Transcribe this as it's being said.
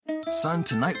Son,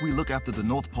 tonight we look after the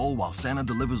North Pole while Santa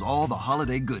delivers all the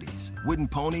holiday goodies. Wooden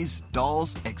ponies,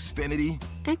 dolls, Xfinity.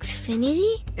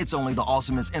 Xfinity? It's only the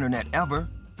awesomest internet ever.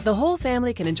 The whole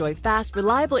family can enjoy fast,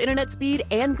 reliable internet speed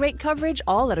and great coverage,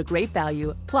 all at a great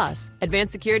value. Plus,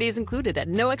 advanced security is included at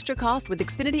no extra cost with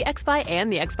Xfinity XFi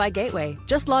and the XFi Gateway.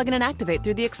 Just log in and activate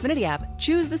through the Xfinity app.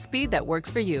 Choose the speed that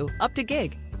works for you, up to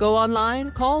gig. Go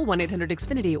online, call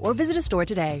 1-800-XFINITY, or visit a store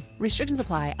today. Restrictions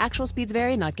apply. Actual speeds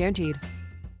vary, not guaranteed.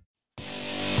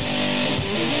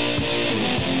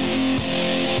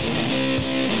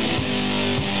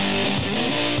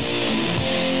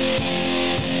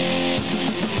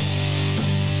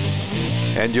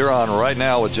 And you're on Right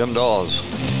Now with Jim Dawes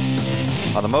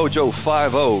on the Mojo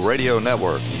 50 Radio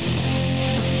Network.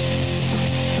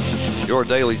 Your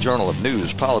daily journal of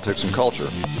news, politics, and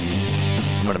culture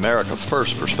from an America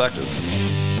First perspective.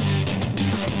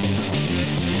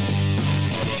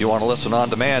 If you want to listen on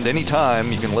demand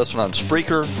anytime, you can listen on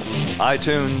Spreaker,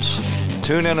 iTunes,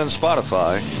 TuneIn, and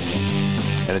Spotify,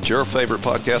 and it's your favorite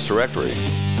podcast directory.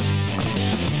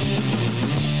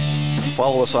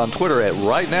 Follow us on Twitter at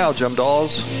Right Now Jim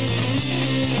Dawes,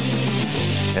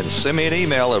 and send me an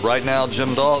email at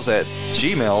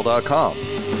rightnowjimdawes@gmail.com.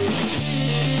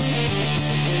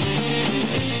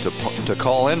 To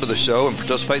call into the show and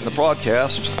participate in the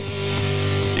broadcast,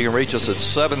 you can reach us at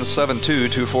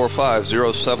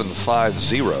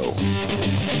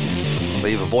 772-245-0750.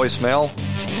 Leave a voicemail,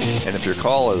 and if your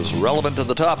call is relevant to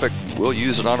the topic, we'll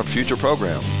use it on a future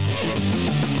program.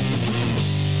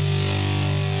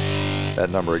 That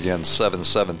number again,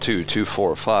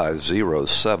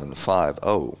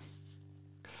 772-245-0750.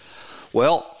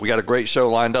 Well, we got a great show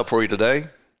lined up for you today.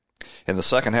 In the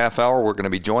second half hour, we're going to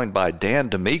be joined by Dan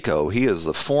D'Amico. He is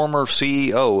the former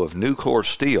CEO of Nucor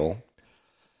Steel.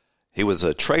 He was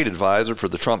a trade advisor for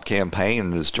the Trump campaign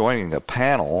and is joining a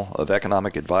panel of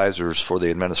economic advisors for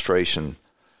the administration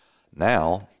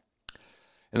now.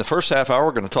 In the first half hour,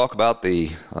 we're going to talk about the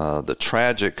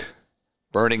tragic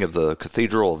burning of the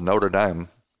Cathedral of Notre Dame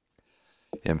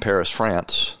in Paris,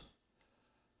 France.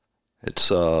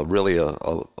 It's really a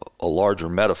larger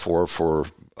metaphor for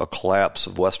a collapse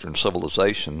of Western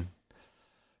civilization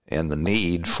and the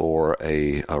need for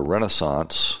a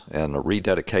renaissance and a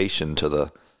rededication to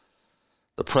the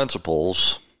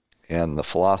principles and the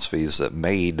philosophies that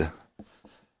made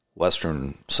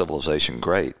Western civilization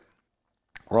great.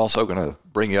 We're also going to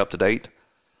bring you up to date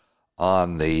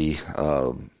on the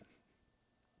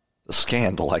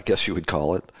scandal, I guess you would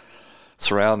call it,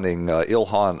 surrounding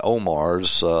Ilhan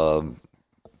Omar's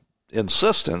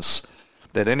insistence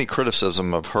that any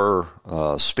criticism of her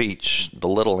speech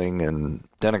belittling and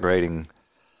denigrating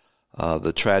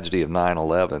the tragedy of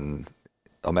 9/11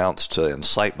 amounts to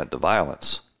incitement to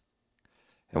violence.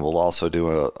 And we'll also do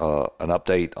an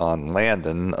update on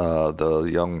Landon, the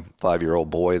young 5-year-old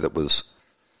boy that was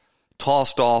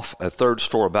tossed off a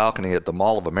third-story balcony at the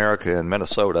Mall of America in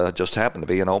Minnesota. It just happened to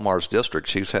be in Omar's district.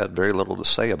 She's had very little to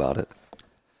say about it.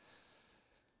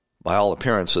 By all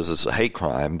appearances, it's a hate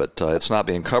crime, but it's not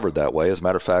being covered that way. As a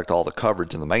matter of fact, all the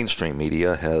coverage in the mainstream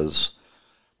media has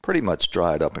pretty much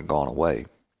dried up and gone away.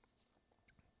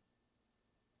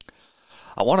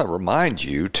 I want to remind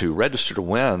you to register to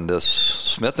win this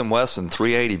Smith & Wesson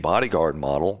 380 Bodyguard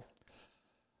model.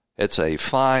 It's a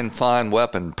fine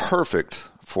weapon, perfect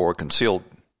for concealed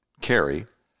carry.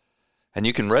 And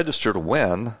you can register to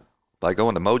win by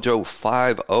going to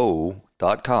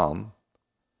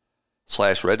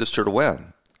mojo50.com/register to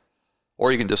win.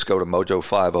 Or you can just go to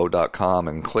mojo50.com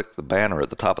and click the banner at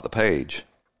the top of the page.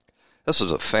 This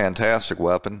is a fantastic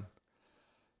weapon.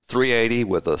 380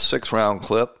 with a 6-round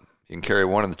clip. You can carry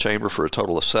one in the chamber for a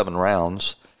total of 7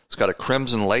 rounds. It's got a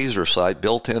crimson laser sight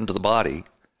built into the body,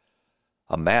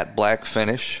 a matte black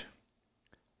finish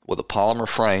with a polymer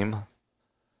frame,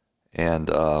 and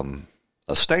a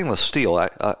stainless steel.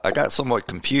 I got somewhat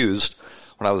confused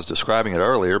when I was describing it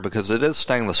earlier because it is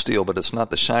stainless steel, but it's not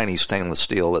the shiny stainless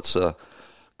steel. It's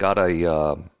got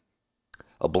a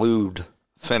blued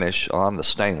finish on the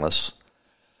stainless.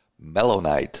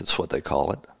 Melonite is what they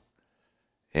call it.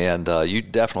 And you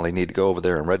definitely need to go over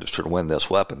there and register to win this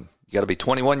weapon. You got to be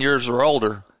 21 years or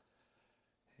older,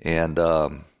 and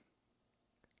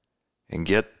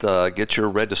get your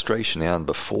registration in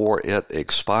before it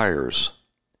expires.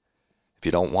 If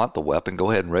you don't want the weapon,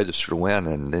 go ahead and register to win,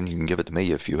 and then you can give it to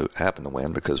me if you happen to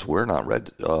win, because we're not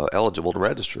eligible to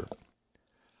register.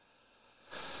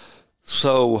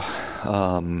 So,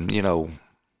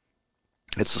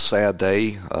 it's a sad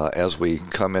day as we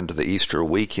come into the Easter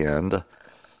weekend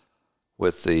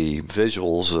with the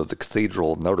visuals of the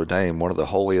Cathedral of Notre Dame, one of the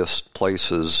holiest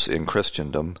places in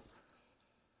Christendom,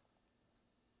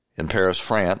 in Paris,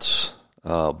 France,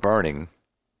 burning.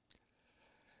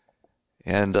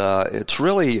 And it's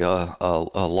really a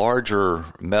larger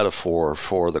metaphor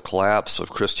for the collapse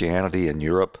of Christianity in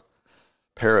Europe.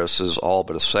 Paris is all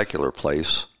but a secular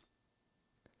place.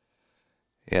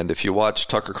 And if you watched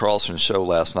Tucker Carlson's show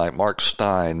last night, Mark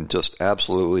Stein just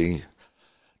absolutely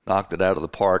knocked it out of the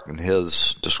park in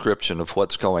his description of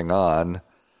what's going on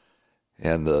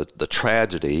and the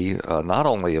tragedy, not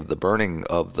only of the burning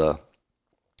of the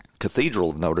Cathedral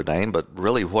of Notre Dame, but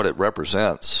really what it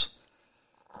represents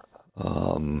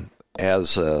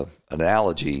as an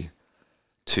analogy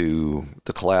to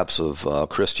the collapse of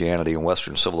Christianity and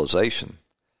Western civilization.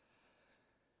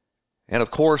 And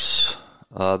of course,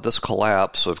 this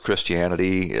collapse of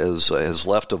Christianity has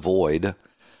left a void,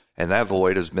 and that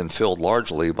void has been filled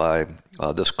largely by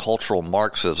this cultural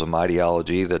Marxism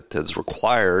ideology that has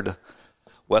required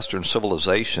Western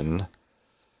civilization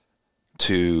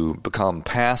to become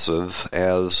passive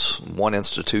as one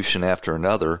institution after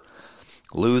another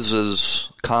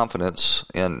loses confidence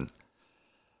in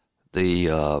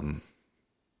the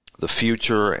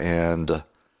future and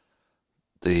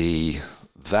the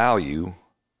value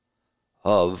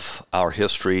of our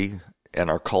history and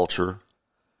our culture.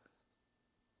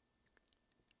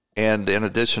 And in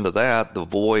addition to that, the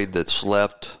void that's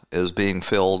left is being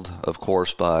filled, of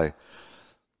course, by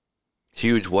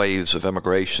huge waves of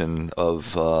immigration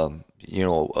of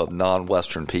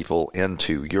non-Western people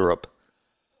into Europe.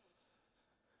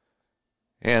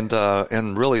 And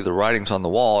really the writings on the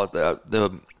wall,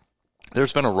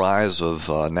 there's been a rise of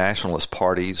nationalist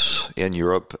parties in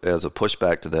Europe as a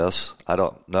pushback to this. I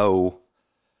don't know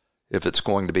if it's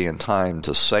going to be in time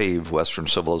to save Western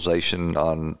civilization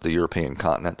on the European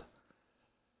continent.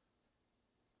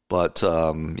 But,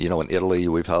 in Italy,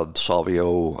 we've had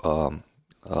Mario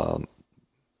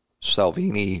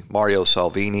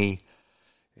Salvini,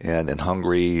 and in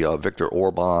Hungary, Viktor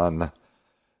Orban,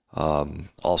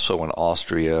 also in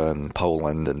Austria and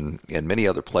Poland and many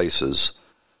other places.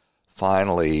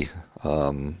 Finally,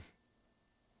 the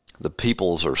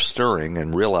peoples are stirring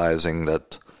and realizing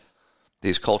that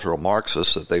these cultural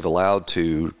Marxists that they've allowed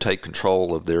to take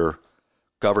control of their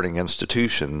governing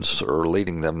institutions are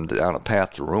leading them down a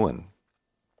path to ruin.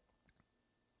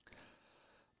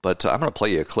 But I'm going to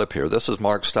play you a clip here. This is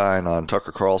Mark Stein on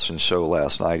Tucker Carlson's show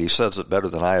last night. He says it better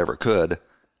than I ever could.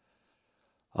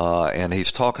 And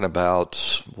he's talking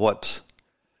about what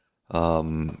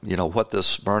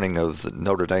this burning of the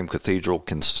Notre Dame Cathedral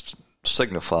can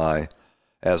signify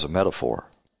as a metaphor.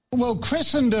 Well,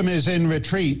 Christendom is in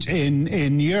retreat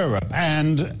in Europe,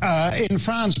 and in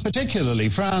France particularly.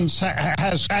 France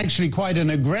has actually quite an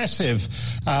aggressive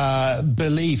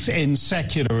belief in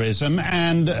secularism,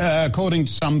 and according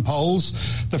to some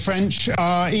polls, the French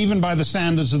are, even by the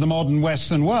standards of the modern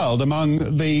Western world,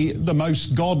 among the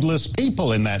most godless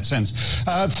people in that sense.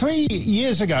 3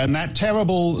 years ago, in that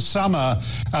terrible summer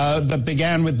that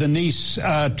began with the Nice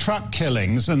truck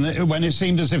killings, and when it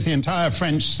seemed as if the entire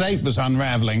French state was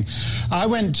unraveling, I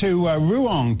went to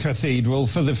Rouen Cathedral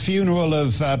for the funeral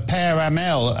of Père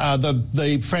Hamel,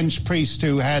 the French priest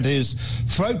who had his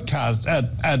throat cut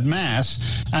at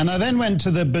Mass. And I then went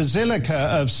to the Basilica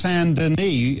of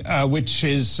Saint-Denis, which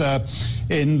is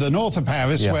in the north of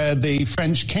Paris, where the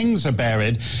French kings are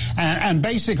buried, and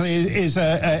basically is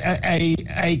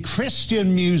a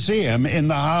Christian museum in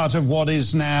the heart of what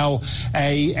is now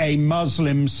a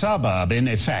Muslim suburb, in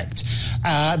effect.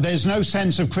 There's no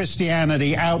sense of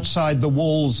Christianity outside the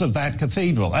walls of that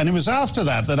cathedral. And it was after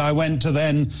that that I went to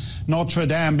then Notre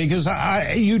Dame, because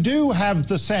you do have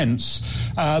the sense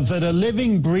that a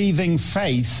living, breathing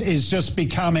faith is just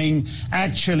becoming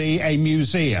actually a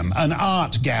museum, an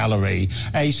art gallery,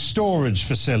 a storage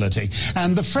facility.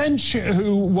 And the French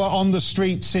who were on the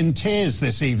streets in tears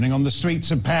this evening, on the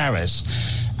streets of Paris,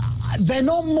 they're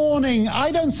not mourning,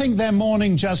 I don't think they're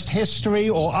mourning just history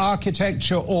or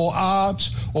architecture or art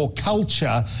or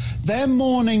culture. They're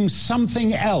mourning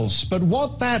something else. But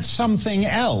what that something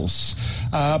else,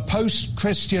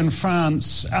 post-Christian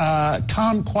France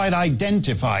can't quite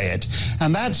identify it.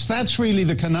 And that's really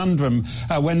the conundrum.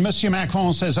 When Monsieur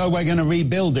Macron says, we're going to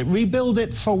rebuild it. Rebuild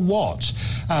it for what?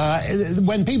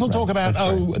 When people talk about,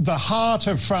 the heart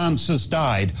of France has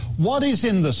died, what is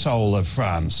in the soul of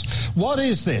France? What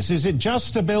is this? Is it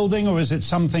just a building, or is it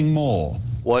something more?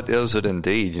 What is it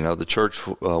indeed? The church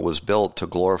was built to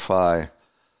glorify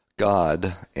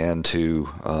God and to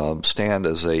stand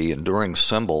as a enduring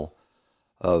symbol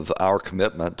of our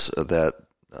commitment that,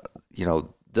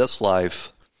 this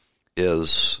life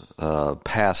is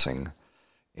passing,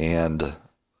 and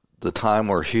the time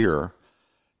we're here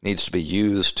needs to be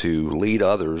used to lead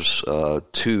others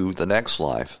to the next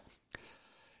life.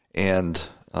 And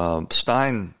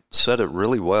Stein said it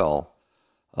really well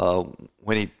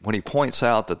when he points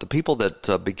out that the people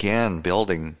that began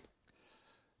building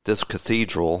this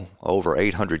cathedral over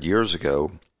 800 years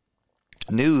ago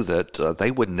knew that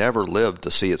they would never live to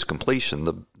see its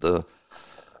completion. The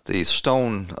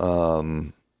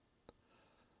stone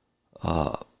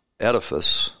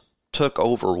edifice took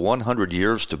over 100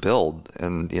 years to build,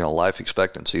 and life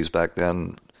expectancies back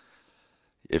then,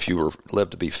 if you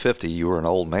lived to be 50, you were an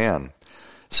old man.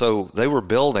 So they were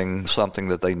building something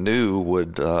that they knew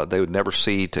they would never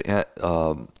see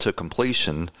to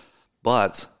completion,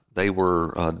 but they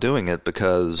were doing it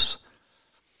because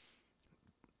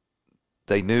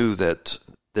they knew that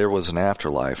there was an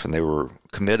afterlife, and they were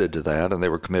committed to that, and they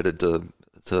were committed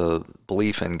to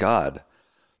belief in God.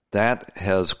 That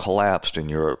has collapsed in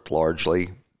Europe largely,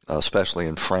 especially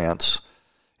in France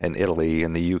and Italy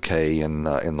and the UK and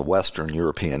in the Western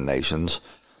European nations.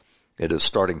 It is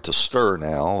starting to stir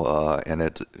now, and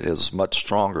it is much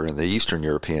stronger in the Eastern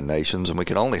European nations, and we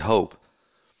can only hope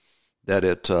that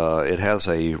it has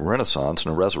a renaissance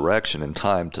and a resurrection in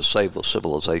time to save the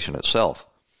civilization itself.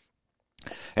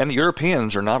 And the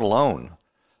Europeans are not alone,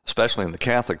 especially in the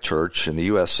Catholic Church in the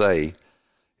USA.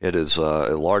 It is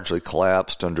largely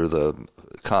collapsed under the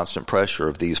constant pressure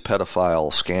of these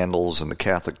pedophile scandals in the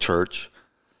Catholic Church.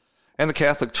 And the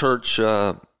Catholic Church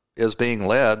is being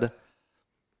led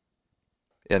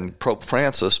in Pope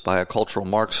Francis by a cultural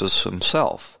Marxist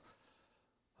himself.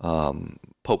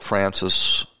 Pope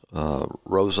Francis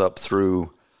rose up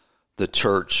through the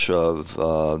church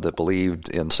that believed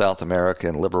in South America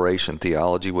and liberation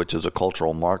theology, which is a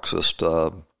cultural Marxist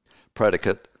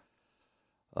predicate.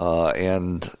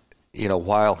 And,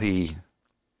 while he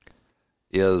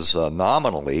is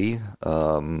nominally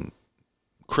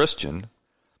Christian,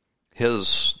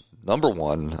 his number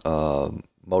one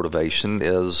motivation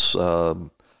is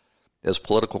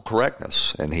political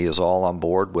correctness, and he is all on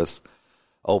board with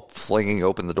flinging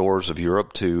open the doors of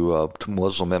Europe to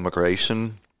Muslim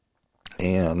immigration,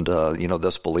 and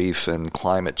this belief in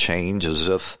climate change, as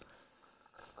if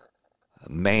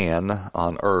man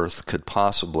on Earth could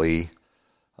possibly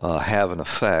have an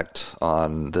effect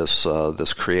on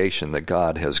this creation that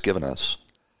God has given us.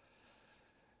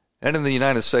 And in the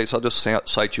United States, I'll just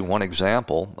cite you one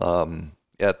example.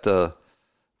 At the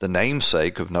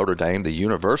namesake of Notre Dame, the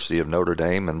University of Notre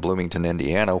Dame in Bloomington,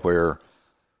 Indiana, where,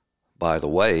 by the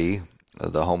way,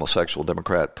 the homosexual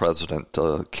Democrat president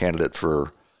candidate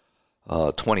for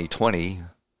 2020,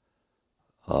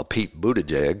 Pete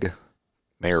Buttigieg,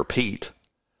 Mayor Pete,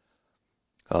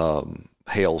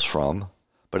 hails from.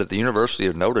 But at the University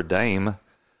of Notre Dame,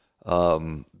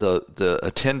 the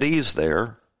attendees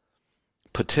there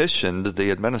petitioned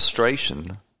the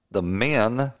administration, the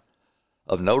men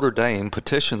of Notre Dame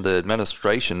petitioned the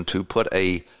administration to put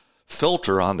a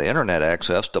filter on the internet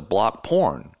access to block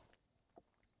porn,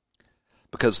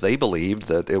 because they believed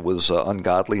that it was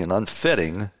ungodly and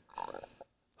unfitting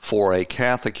for a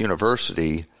Catholic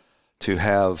university to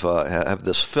have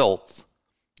this filth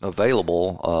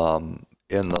available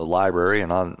in the library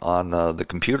and on the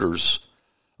computers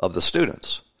of the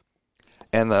students.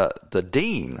 And the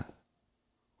dean,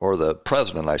 or the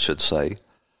president, I should say,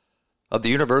 of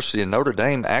the University of Notre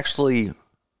Dame actually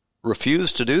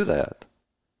refused to do that,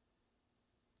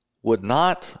 would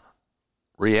not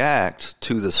react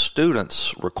to the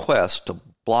students' request to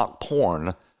block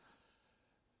porn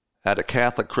at a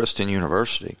Catholic Christian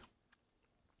university.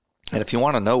 And if you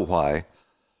want to know why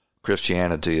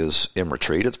Christianity is in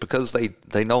retreat, it's because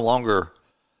they no longer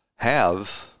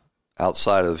have,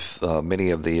 outside of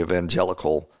many of the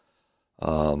evangelical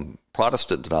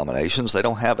Protestant denominations, they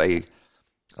don't have a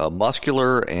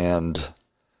muscular and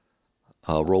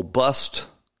robust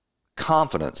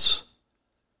confidence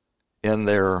in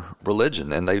their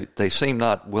religion, and they seem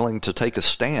not willing to take a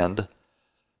stand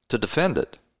to defend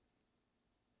it.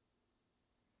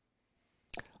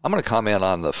 I'm going to comment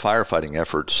on the firefighting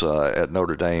efforts at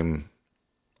Notre Dame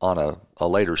on a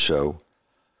later show.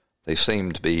 They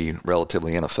seem to be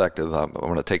relatively ineffective. I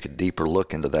want to take a deeper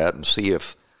look into that and see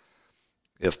if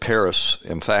Paris,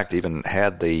 in fact, even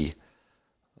had the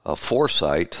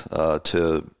foresight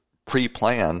to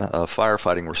pre-plan a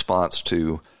firefighting response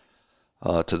to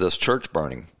this church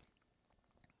burning.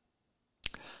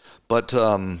 But,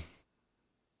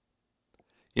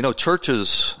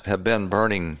 churches have been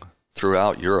burning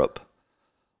throughout Europe,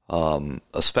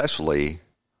 especially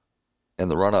in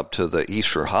the run-up to the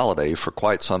Easter holiday for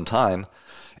quite some time.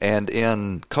 And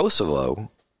in Kosovo,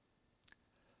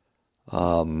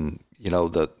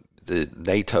 the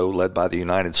NATO, led by the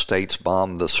United States,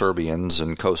 bombed the Serbians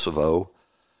in Kosovo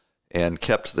and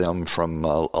kept them from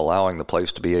allowing the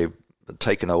place to be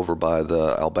taken over by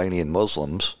the Albanian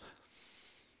Muslims.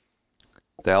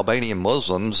 The Albanian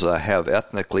Muslims have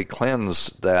ethnically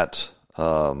cleansed that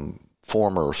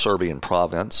former Serbian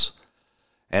province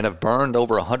and have burned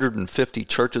over 150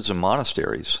 churches and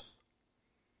monasteries.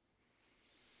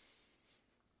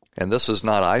 And this is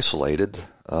not isolated.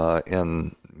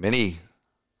 In many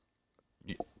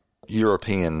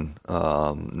European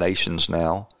nations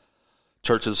now,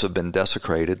 churches have been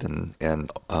desecrated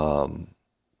and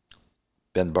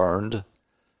been burned.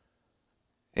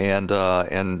 And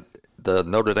the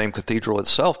Notre Dame Cathedral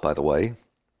itself, by the way,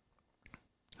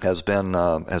 has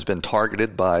been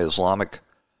targeted by Islamic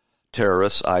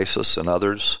terrorists, ISIS and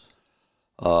others.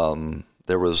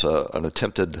 There was an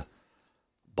attempted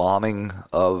bombing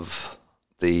of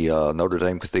the Notre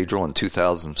Dame Cathedral in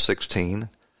 2016,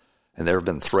 and there have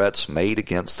been threats made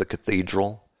against the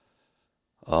cathedral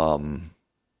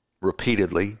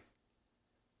repeatedly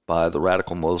by the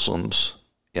radical Muslims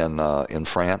in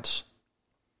France.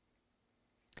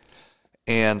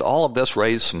 And all of this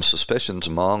raised some suspicions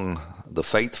among the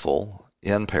faithful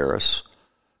in Paris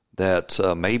that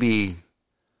maybe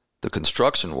the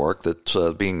construction work that's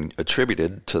being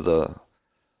attributed to the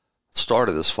start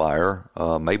of this fire,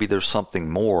 maybe there's something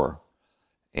more.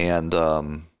 And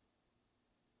on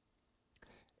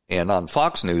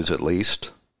Fox News, at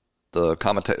least, the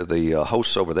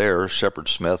hosts over there, Shepard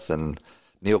Smith and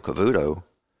Neil Cavuto,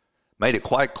 made it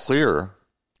quite clear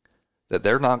that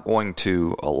they're not going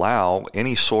to allow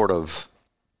any sort of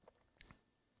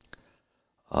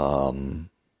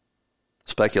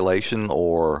speculation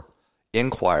or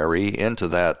inquiry into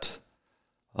that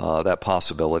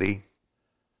possibility,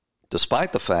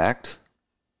 despite the fact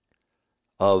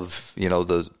of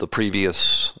the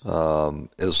previous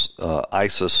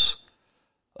ISIS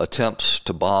attempts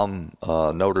to bomb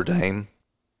Notre Dame.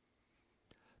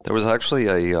 There was actually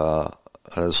an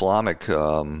Islamic.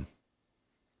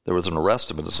 There was an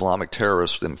arrest of an Islamic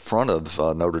terrorist in front of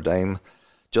Notre Dame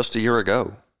just a year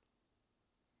ago,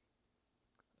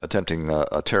 attempting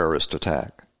a terrorist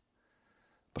attack.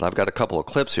 But I've got a couple of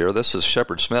clips here. This is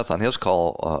Shepard Smith on his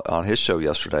call on his show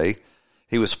yesterday.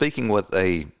 He was speaking with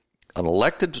an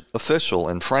elected official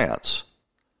in France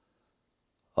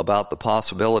about the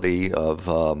possibility of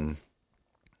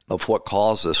what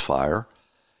caused this fire.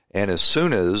 And as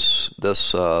soon as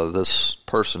this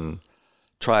person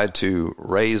tried to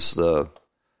raise the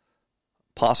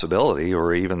possibility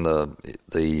or even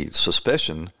the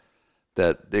suspicion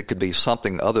that it could be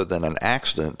something other than an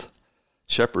accident,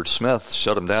 Shepard Smith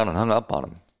shut him down and hung up on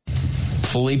him.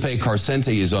 Philippe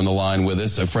Carcente is on the line with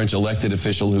us, a French elected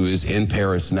official who is in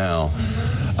Paris now.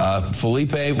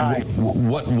 Philippe,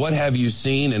 what have you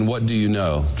seen and what do you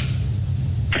know?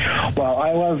 Well,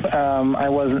 I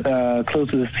was close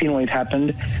to the scene when it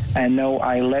happened, and no,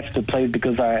 I left the place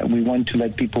because we want to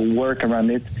let people work around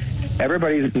it.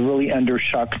 Everybody's really under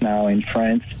shock now in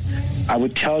France. I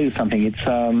would tell you something. It's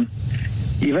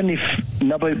even if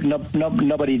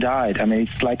nobody died. I mean,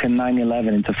 it's like a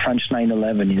 9/11. It's a French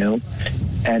 9/11,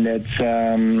 and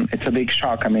it's a big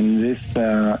shock. I mean, this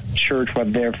church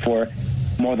was there for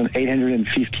more than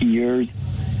 850 years.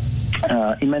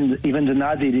 Even the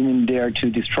Nazis didn't dare to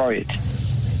destroy it.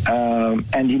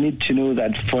 And you need to know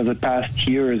that for the past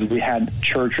years, we had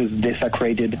churches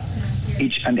desecrated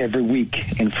each and every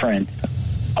week in France,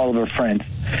 all over France.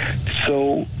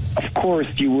 So, of course,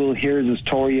 you will hear the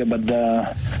story about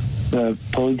the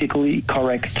political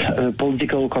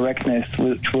correctness,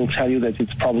 which will tell you that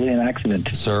it's probably an accident.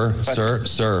 Sir,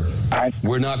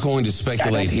 we're not going to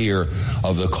speculate here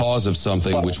of the cause of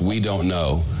something which we don't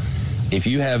know. If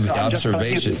you have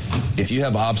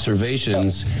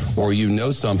observations or you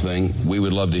know something, we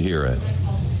would love to hear it.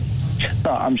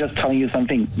 No, I'm just telling you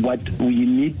something. What you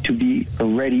need to be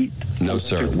ready. No,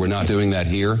 sir. We're not doing that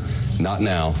here. Not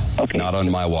now. Okay. Not on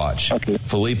my watch. Okay.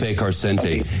 Philippe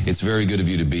Carcente, okay. It's very good of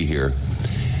you to be here.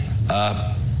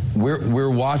 We're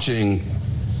watching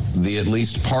the at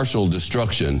least partial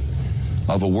destruction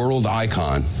of a world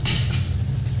icon.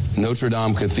 Notre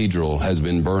Dame Cathedral has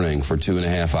been burning for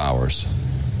 2.5 hours.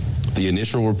 The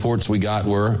initial reports we got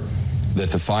were that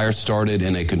the fire started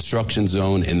in a construction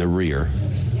zone in the rear.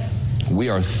 We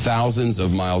are thousands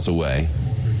of miles away,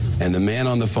 and the man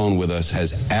on the phone with us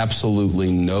has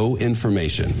absolutely no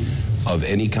information of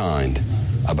any kind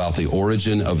about the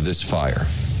origin of this fire,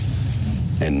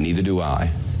 and neither do I.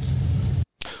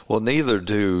 Well, neither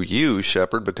do you,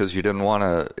 Shepard, because you didn't want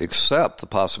to accept the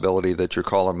possibility that your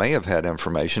caller may have had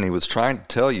information. He was trying to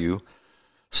tell you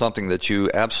something that you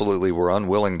absolutely were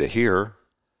unwilling to hear.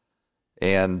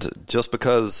 And just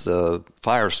because the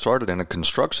fire started in a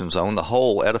construction zone, the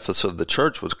whole edifice of the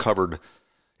church was covered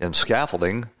in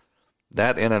scaffolding.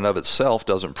 That in and of itself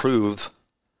doesn't prove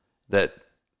that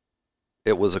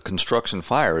it was a construction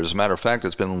fire. As a matter of fact,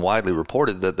 it's been widely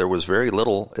reported that there was very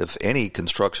little, if any,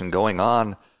 construction going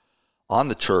on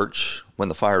the church when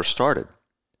the fire started.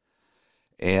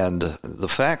 And the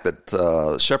fact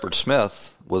that Shepard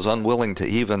Smith was unwilling to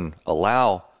even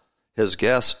allow his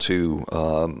guests to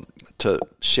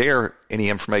share any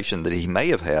information that he may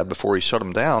have had before he shut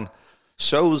them down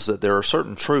shows that there are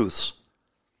certain truths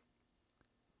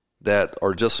that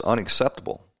are just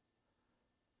unacceptable.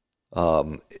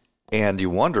 And you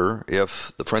wonder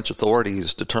if the French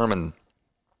authorities determined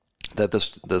that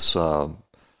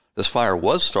this fire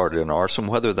was started in arson,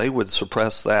 whether they would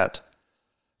suppress that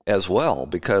as well,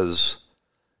 because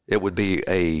it would be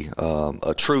a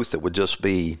truth that would just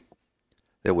be,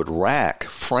 that would rack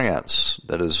France,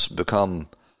 that has become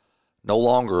no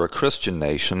longer a Christian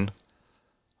nation,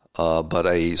 but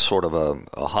a sort of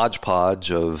a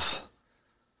hodgepodge of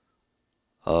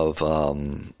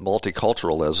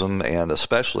multiculturalism, and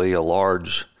especially a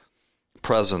large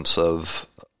presence of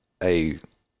a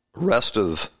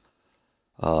restive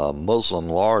Muslim,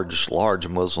 large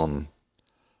Muslim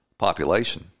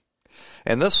population.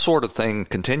 And this sort of thing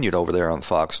continued over there on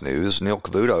Fox News. Neil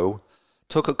Cavuto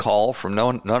took a call from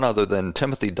none other than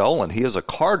Timothy Dolan. He is a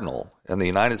cardinal in the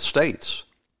United States.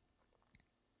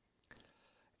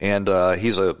 And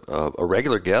he's a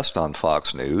regular guest on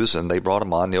Fox News, and they brought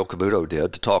him on, Neil Cavuto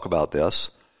did, to talk about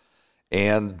this.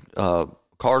 And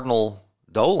Cardinal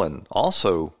Dolan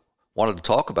also wanted to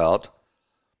talk about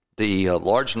the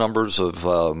large numbers of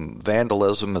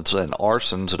vandalism and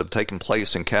arsons that have taken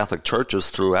place in Catholic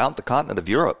churches throughout the continent of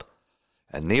Europe.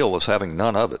 And Neil was having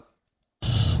none of it.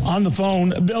 On the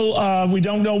phone, Bill, we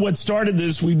don't know what started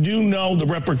this. We do know the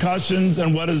repercussions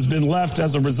and what has been left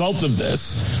as a result of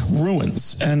this.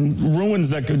 Ruins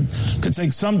that could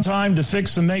take some time to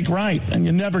fix and make right, and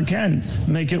you never can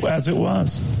make it as it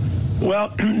was.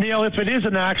 Well, Neil, if it is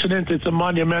an accident, it's a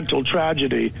monumental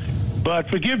tragedy.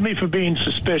 But forgive me for being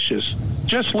suspicious.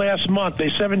 Just last month, a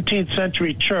 17th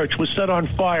century church was set on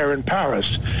fire in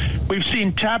Paris. We've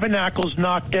seen tabernacles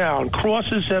knocked down.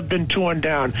 Crosses have been torn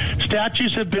down.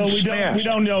 Statues have been smashed. We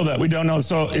don't know that. We don't know.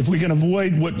 So if we can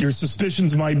avoid what your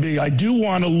suspicions might be, I do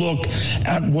want to look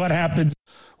at what happens.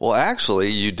 Well, actually,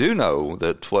 you do know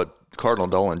that what Cardinal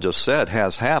Dolan just said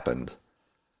has happened.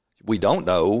 We don't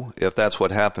know if that's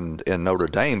what happened in Notre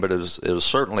Dame, but it is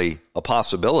certainly a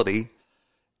possibility.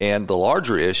 And the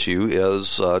larger issue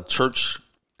is church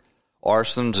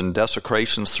arsons and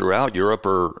desecrations throughout Europe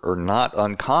are not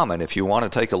uncommon. If you want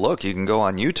to take a look, you can go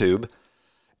on YouTube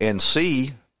and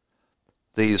see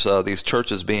these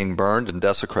churches being burned and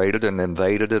desecrated and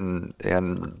invaded. And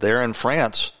there in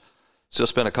France, it's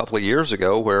just been a couple of years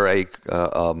ago where a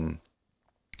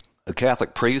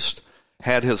Catholic priest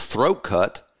had his throat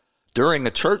cut during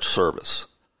a church service.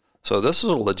 So this is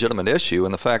a legitimate issue,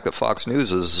 and the fact that Fox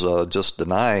News is just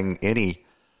denying any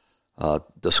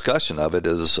discussion of it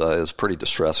is pretty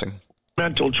distressing.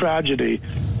 Mental tragedy.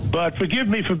 But forgive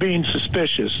me for being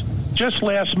suspicious. Just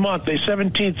last month, a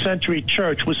 17th century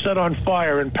church was set on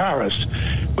fire in Paris.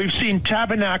 We've seen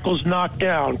tabernacles knocked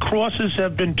down. Crosses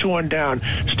have been torn down.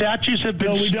 Statues have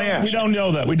been smashed. We don't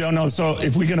know that. We don't know. So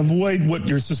if we can avoid what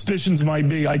your suspicions might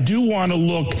be, I do want to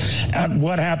look at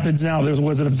what happens now. There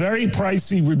was a very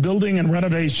pricey rebuilding and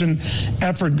renovation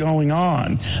effort going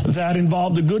on that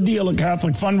involved a good deal of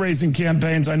Catholic fundraising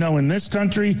campaigns. I know in this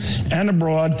country and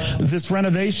abroad, this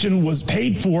renovation was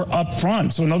paid for up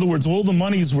front. So in other words, all the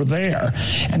monies were there.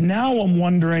 And now I'm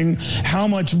wondering how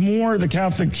much more the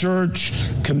Catholic Church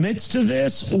commits to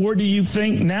this, or do you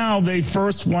think now they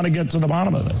first want to get to the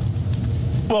bottom of it?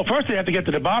 Well, first they have to get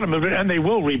to the bottom of it, and they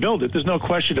will rebuild it. There's no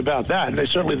question about that. And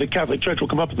certainly the Catholic Church will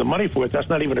come up with the money for it. That's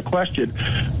not even a question.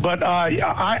 But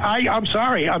I'm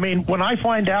sorry. I mean, when I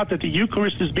find out that the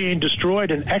Eucharist is being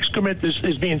destroyed and excrement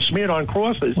is being smeared on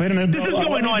crosses, wait a minute, this Bill, is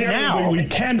going on now.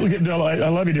 Bill, I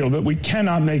love you, Bill, but we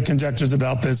cannot make conjectures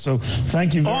about this. So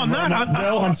thank you very much.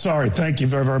 Bill, I'm sorry. Thank you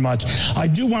very, very much. I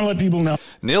do want to let people know.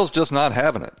 Neil's just not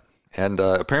having it. And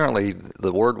apparently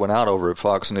the word went out over at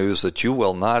Fox News that you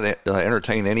will not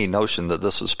entertain any notion that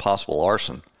this is possible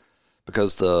arson,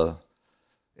 because the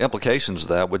implications of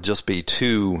that would just be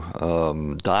too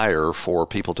dire for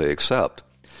people to accept.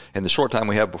 In the short time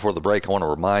we have before the break, I want to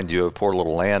remind you of poor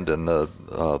little Landon, the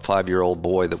 5-year-old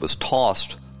boy that was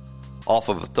tossed off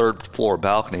of a third-floor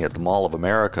balcony at the Mall of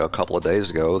America a couple of days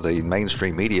ago. The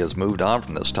mainstream media has moved on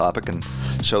from this topic and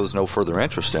shows no further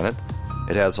interest in it.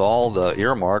 It has all the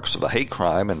earmarks of a hate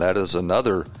crime, and that is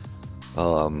another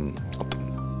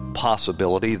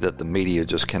possibility that the media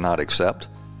just cannot accept.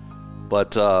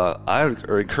 But I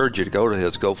encourage you to go to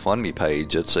his GoFundMe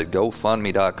page. It's at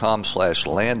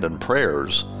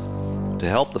gofundme.com/LandonPrayers to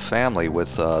help the family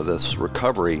with this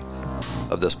recovery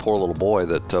of this poor little boy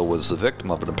that was the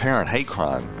victim of an apparent hate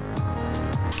crime.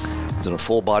 He's in a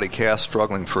full body cast,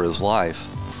 struggling for his life.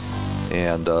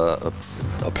 And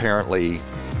apparently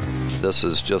this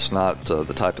is just not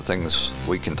the type of things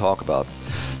we can talk about.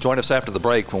 Join us after the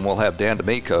break when we'll have Dan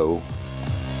D'Amico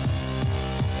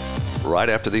right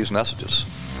after these messages.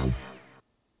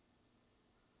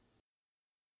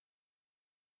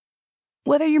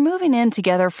 Whether you're moving in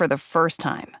together for the first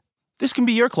time, this can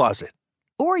be your closet,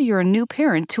 or you're a new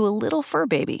parent to a little fur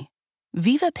baby,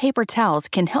 Viva paper towels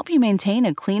can help you maintain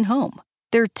a clean home.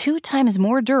 They're 2 times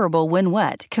more durable when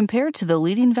wet compared to the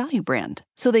leading value brand,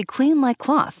 so they clean like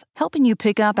cloth, helping you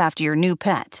pick up after your new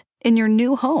pet in your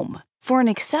new home. For an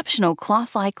exceptional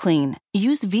cloth-like clean,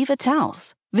 use Viva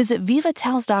towels. Visit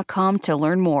vivatowels.com to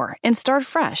learn more and start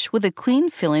fresh with a clean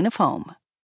feeling of home.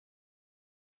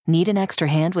 Need an extra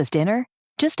hand with dinner?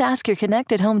 Just ask your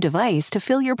connected home device to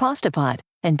fill your pasta pot,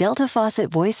 and Delta Faucet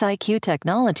Voice IQ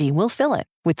technology will fill it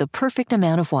with the perfect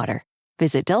amount of water.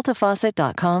 Visit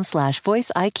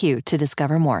deltafaucet.com/voiceIQ to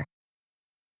discover more.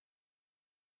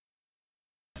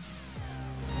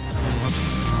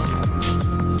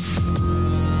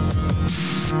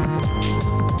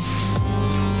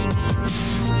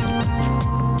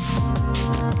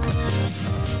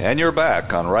 And you're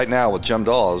back on Right Now with Jim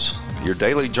Dawes, your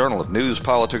daily journal of news,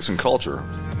 politics, and culture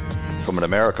from an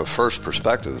America First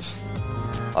perspective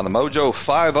on the Mojo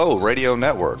 50 radio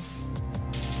network.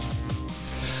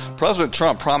 President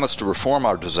Trump promised to reform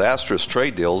our disastrous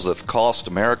trade deals that have cost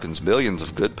Americans millions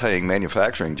of good-paying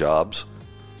manufacturing jobs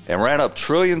and ran up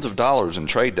trillions of dollars in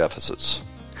trade deficits.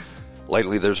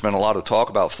 Lately, there's been a lot of talk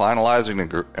about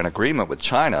finalizing an agreement with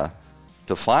China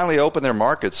to finally open their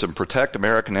markets and protect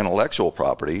American intellectual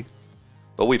property,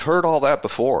 but we've heard all that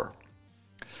before.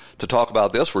 To talk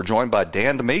about this, we're joined by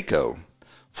Dan D'Amico,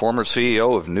 former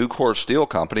CEO of Nucor Steel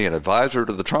Company and advisor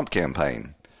to the Trump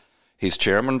campaign. He's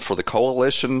chairman for the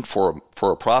Coalition for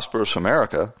a Prosperous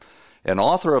America and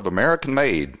author of American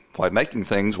Made, Why Making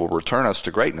Things Will Return Us to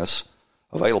Greatness,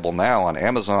 available now on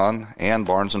Amazon and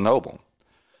Barnes & Noble.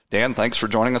 Dan, thanks for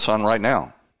joining us on Right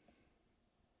Now.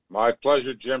 My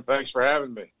pleasure, Jim. Thanks for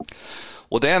having me.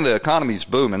 Well, Dan, the economy's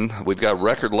booming. We've got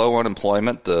record low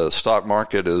unemployment. The stock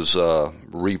market is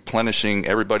replenishing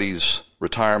everybody's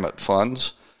retirement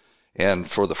funds.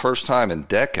 And for the first time in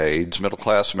decades,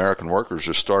 middle-class American workers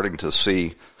are starting to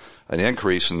see an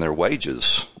increase in their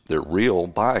wages, their real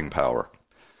buying power.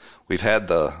 We've had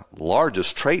the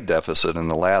largest trade deficit in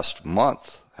the last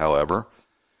month, however,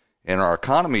 and our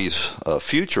economy's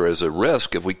future is at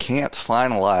risk if we can't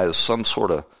finalize some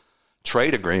sort of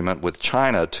trade agreement with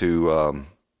China to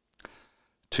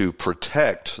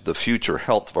protect the future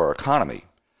health of our economy.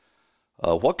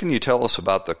 What can you tell us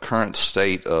about the current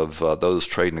state of those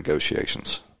trade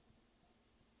negotiations?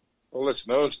 Well,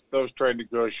 listen, those trade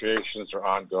negotiations are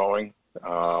ongoing,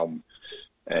 and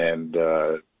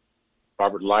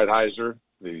Robert Lighthizer,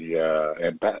 the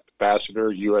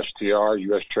ambassador, USTR,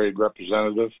 U.S. Trade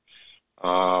Representative,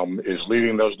 is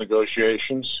leading those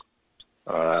negotiations.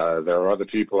 There are other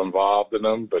people involved in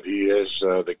them, but he is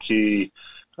the key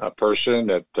person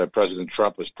that President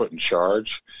Trump has put in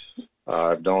charge.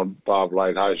 I've known Bob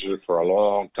Lighthizer for a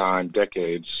long time,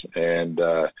 decades, and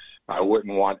I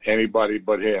wouldn't want anybody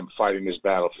but him fighting this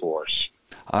battle for us.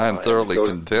 I am thoroughly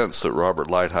convinced that Robert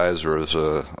Lighthizer is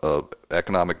a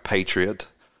economic patriot,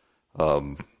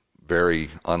 very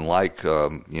unlike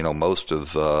most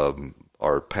of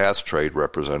our past trade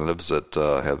representatives that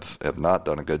have not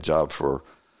done a good job for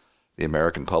the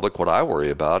American public. What I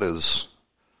worry about is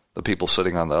the people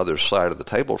sitting on the other side of the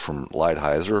table from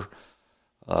Lighthizer.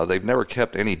 They've never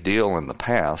kept any deal in the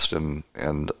past, and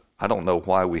I don't know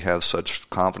why we have such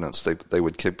confidence they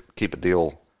would keep a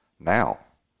deal now.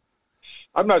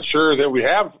 I'm not sure that we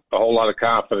have a whole lot of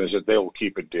confidence that they will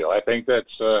keep a deal. I think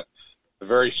that's the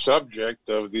very subject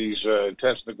of these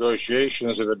intense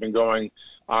negotiations that have been going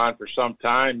on for some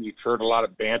time. You've heard a lot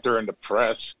of banter in the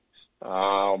press,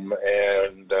 and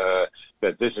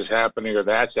that this is happening or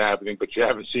that's happening, but you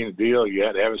haven't seen a deal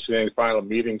yet. You haven't seen any final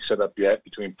meeting set up yet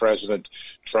between President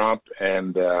Trump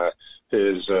and the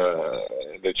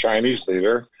Chinese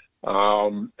leader,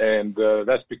 and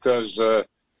that's because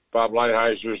Bob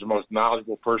Lighthizer is the most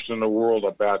knowledgeable person in the world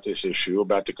about this issue,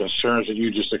 about the concerns that you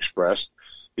just expressed.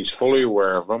 He's fully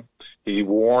aware of them. He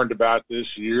warned about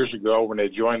this years ago when they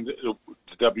joined the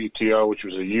WTO, which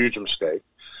was a huge mistake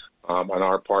on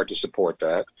our part to support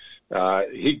that.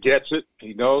 He gets it.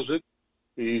 He knows it.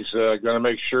 He's going to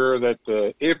make sure that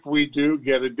if we do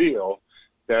get a deal,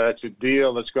 that it's a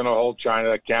deal that's going to hold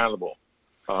China accountable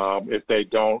if they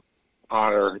don't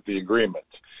honor the agreement.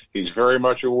 He's very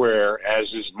much aware,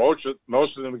 as is most of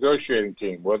the negotiating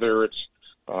team, whether it's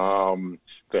the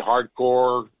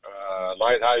hardcore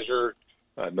Lighthizer,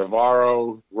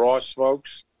 Navarro, Ross folks,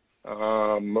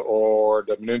 or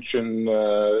the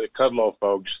Mnuchin, Kudlow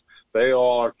folks. They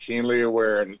all are keenly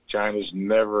aware that China's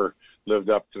never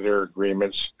lived up to their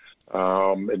agreements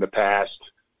in the past,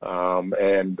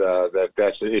 and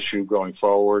that's the issue going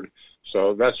forward.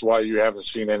 So that's why you haven't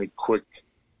seen any quick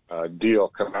deal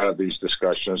come out of these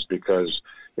discussions, because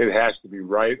it has to be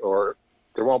right or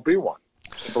there won't be one.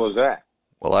 Simple as that.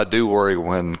 Well, I do worry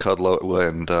when Kudlow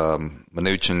and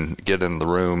Mnuchin get in the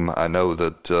room. I know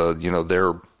that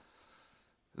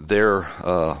their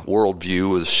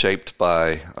worldview is shaped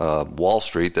by Wall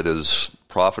Street that has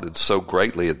profited so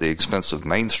greatly at the expense of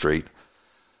Main Street.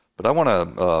 But I want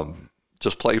to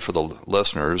just play for the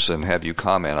listeners and have you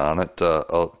comment on it.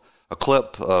 A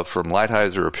clip from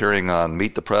Lighthizer appearing on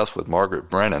Meet the Press with Margaret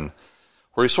Brennan,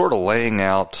 where he's sort of laying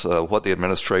out what the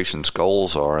administration's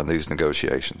goals are in these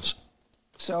negotiations.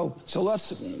 So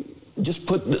let's just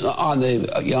put on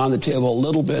the table a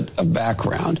little bit of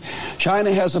background.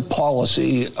 China has a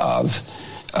policy of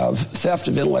theft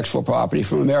of intellectual property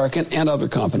from American and other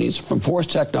companies, from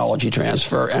forced technology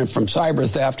transfer and from cyber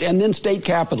theft, and then state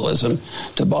capitalism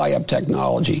to buy up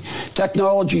technology.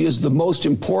 Technology is the most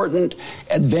important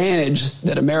advantage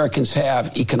that Americans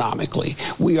have economically.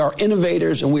 We are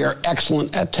innovators and we are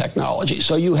excellent at technology.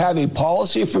 So you have a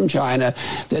policy from China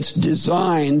that's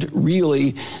designed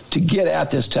really to get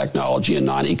at this technology in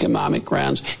non-economic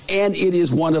grounds, and it is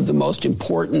one of the most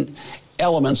important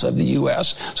elements of the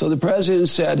U.S. So the president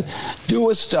said,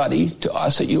 do a study to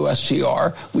us at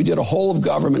USTR. We did a whole of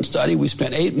government study. We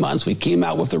spent 8 months. We came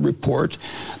out with a report.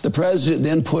 The president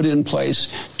then put in place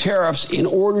tariffs in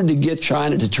order to get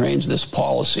China to change this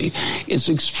policy. It's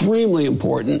extremely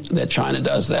important that China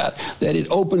does that it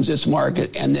opens its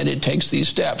market and that it takes these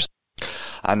steps.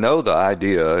 I know the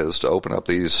idea is to open up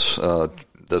this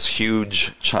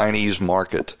huge Chinese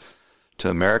market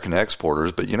to American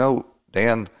exporters, but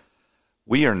Dan,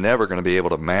 we are never going to be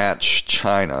able to match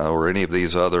China or any of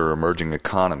these other emerging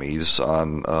economies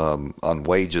on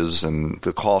wages and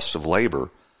the cost of labor.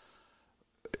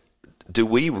 Do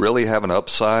we really have an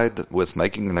upside with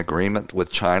making an agreement with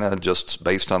China just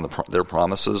based on their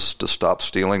promises to stop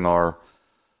stealing our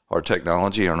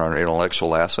technology and our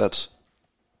intellectual assets?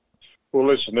 Well,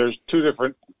 listen, there's two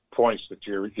different points that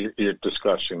you're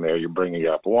discussing there, you're bringing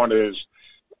up. One is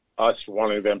us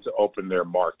wanting them to open their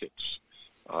markets.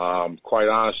 Quite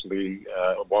honestly,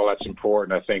 while that's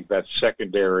important, I think that's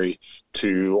secondary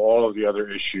to all of the other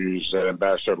issues that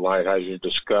Ambassador Lighthizer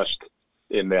discussed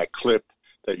in that clip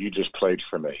that you just played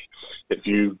for me. If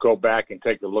you go back and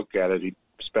take a look at it, he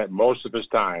spent most of his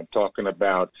time talking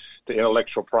about the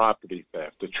intellectual property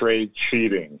theft, the trade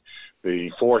cheating,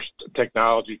 the forced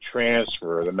technology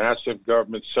transfer, the massive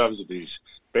government subsidies,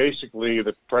 basically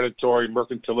the predatory,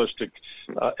 mercantilistic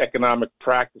economic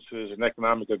practices and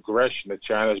economic aggression that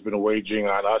China has been waging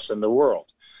on us and the world.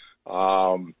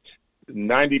 90%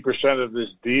 of this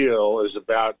deal is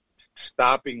about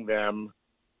stopping them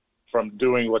from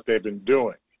doing what they've been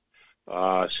doing.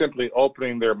 Simply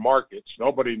opening their markets.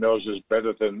 Nobody knows this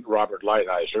better than Robert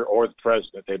Lighthizer or the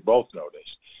president. They both know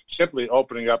this. Simply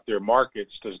opening up their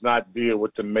markets does not deal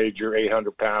with the major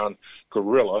 800-pound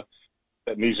gorilla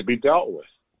that needs to be dealt with.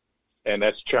 And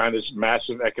that's China's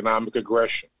massive economic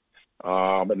aggression,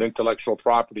 and intellectual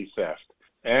property theft.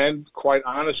 And quite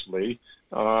honestly,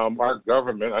 our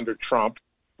government under Trump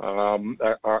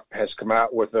has come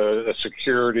out with a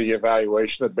security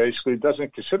evaluation that basically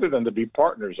doesn't consider them to be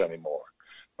partners anymore.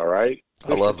 All right?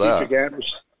 I love that.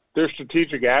 They're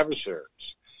strategic adversaries.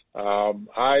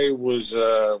 I was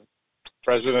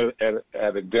president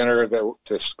at a dinner that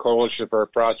this Coalition for a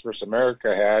Prosperous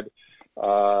America had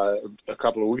a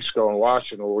couple of weeks ago in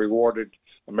Washington, where we awarded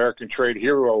American Trade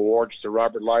Hero Awards to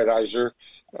Robert Lighthizer,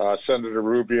 Senator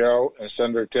Rubio, and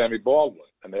Senator Tammy Baldwin.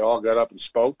 And they all got up and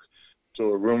spoke to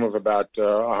a room of about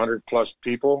 100-plus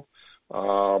people,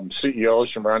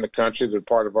 CEOs from around the country that are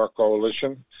part of our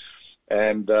coalition.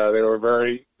 And they were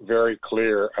very, very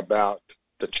clear about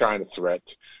the China threat.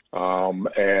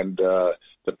 And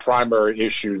the primary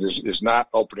issue is not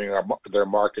opening their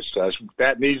markets to us.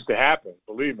 That needs to happen.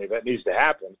 Believe me, that needs to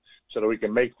happen so that we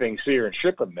can make things here and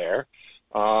ship them there.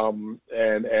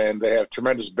 And they have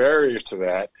tremendous barriers to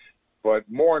that. But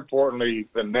more importantly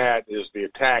than that is the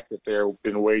attack that they've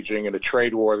been waging and the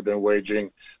trade war they've been waging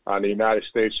on the United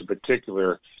States in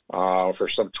particular for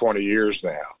some 20 years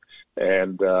now.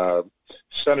 And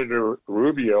Senator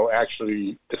Rubio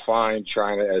actually defined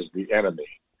China as the enemy,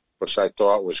 which I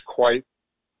thought was quite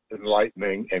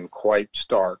enlightening and quite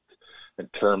stark in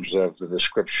terms of the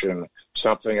description,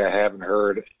 something I haven't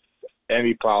heard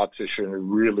any politician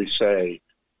really say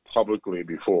publicly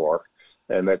before.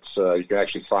 And that's you can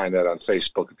actually find that on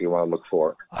Facebook if you want to look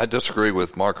for it. I disagree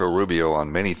with Marco Rubio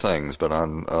on many things, but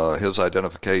on his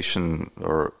identification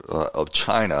of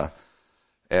China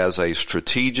as a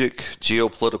strategic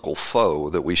geopolitical foe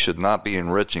that we should not be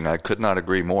enriching, I could not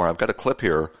agree more. I've got a clip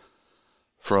here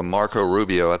from Marco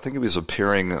Rubio. I think he was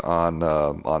appearing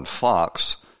on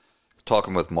Fox,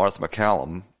 talking with Martha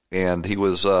McCallum, and he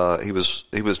was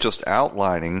just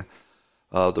outlining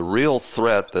the real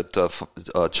threat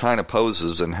that China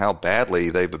poses and how badly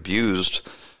they've abused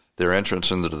their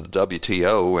entrance into the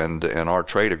WTO and our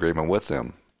trade agreement with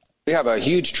them. We have a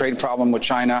huge trade problem with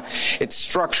China. It's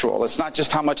structural. It's not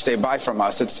just how much they buy from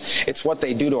us. It's what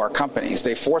they do to our companies.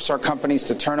 They force our companies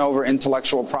to turn over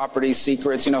intellectual property,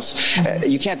 secrets.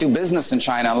 You can't do business in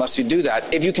China unless you do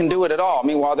that, if you can do it at all.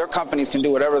 Meanwhile, their companies can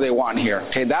do whatever they want here.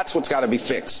 Okay, that's what's got to be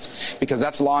fixed because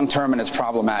that's long-term and it's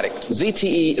problematic.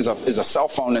 ZTE is a cell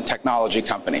phone and technology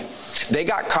company. They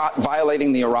got caught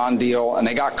violating the Iran deal and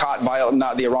they got caught violating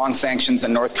the Iran sanctions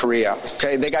in North Korea.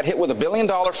 Okay, they got hit with $1 billion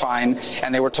fine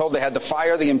and they were told they had to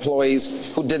fire the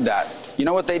employees who did that. You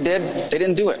know what they did? They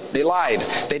didn't do it. They lied.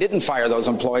 They didn't fire those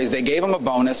employees. They gave them a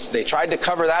bonus. They tried to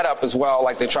cover that up as well,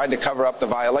 like they tried to cover up the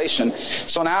violation.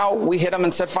 So now we hit them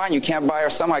and said, fine, you can't buy our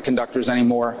semiconductors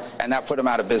anymore, and that put them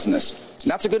out of business.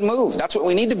 That's a good move. That's what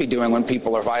we need to be doing when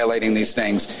people are violating these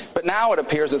things. But now it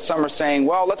appears that some are saying,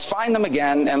 well, let's fine them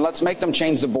again and let's make them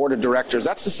change the board of directors.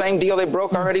 That's the same deal they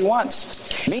broke already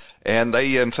once. And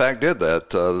they, in fact, did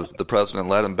that. The president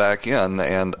let him back in.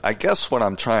 And I guess what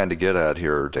I'm trying to get at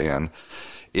here, Dan,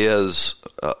 is,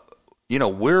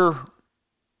 we're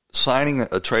signing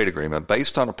a trade agreement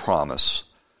based on a promise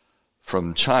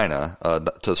from China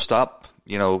to stop,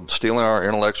 stealing our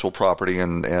intellectual property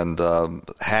and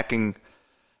hacking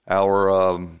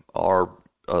our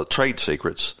trade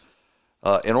secrets.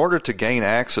 In order to gain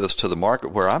access to the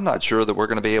market where I'm not sure that we're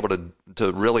going to be able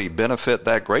to really benefit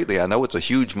that greatly. I know it's a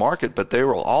huge market, but they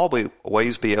will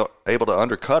always be able to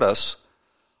undercut us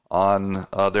on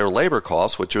their labor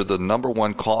costs, which are the number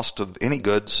one cost of any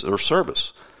goods or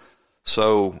service.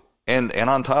 So, and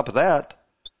on top of that,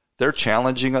 they're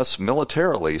challenging us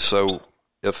militarily. So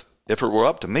if it were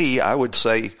up to me, I would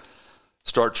say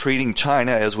start treating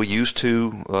China as we used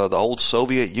to the old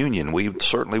Soviet Union. We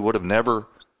certainly would have never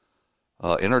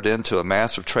entered into a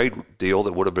massive trade deal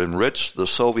that would have enriched the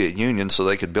Soviet Union so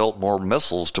they could build more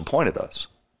missiles to point at us.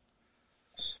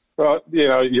 Well,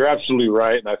 you're absolutely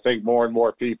right. And I think more and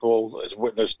more people, as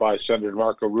witnessed by Senator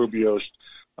Marco Rubio's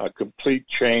complete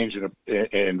change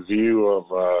in view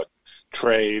of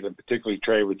trade, and particularly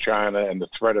trade with China and the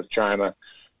threat of China,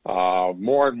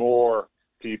 more and more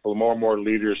people, more and more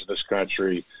leaders in this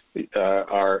country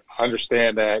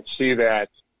understand that, see that.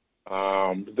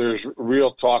 There's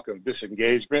real talk of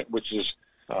disengagement, which is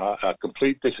a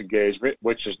complete disengagement,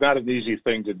 which is not an easy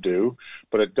thing to do,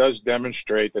 but it does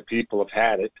demonstrate that people have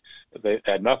had it.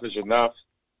 Enough is enough.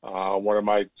 One of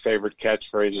my favorite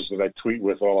catchphrases that I tweet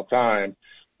with all the time.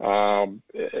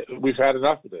 We've had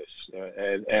enough of this,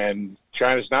 and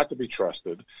China's not to be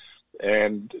trusted.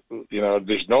 And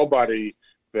there's nobody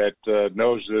that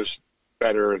knows this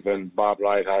better than Bob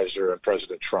Lighthizer and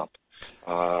President Trump.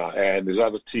 And there's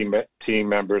other team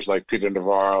members like Peter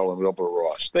Navarro and Wilbur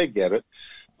Ross. They get it.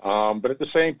 But at the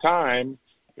same time,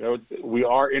 we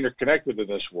are interconnected in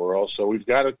this world, so we've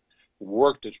got to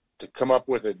work to come up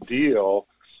with a deal,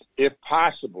 if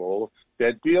possible,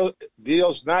 that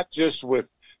deals not just with,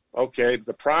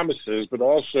 the promises, but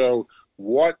also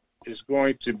what is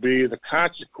going to be the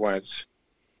consequence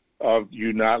of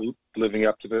you not living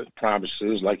up to the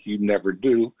promises like you never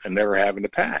do and never have in the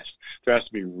past. There has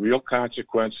to be real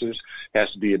consequences. It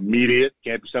has to be immediate. It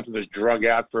can't be something that's drug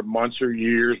out for months or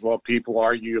years while people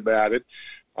argue about it.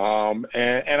 And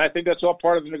I think that's all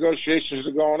part of the negotiations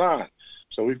that are going on.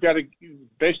 So we've got to,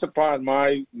 based upon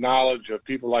my knowledge of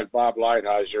people like Bob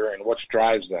Lighthizer and what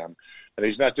drives them, and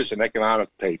he's not just an economic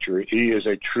patriot, he is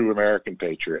a true American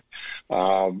patriot.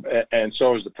 And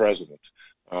so is the president.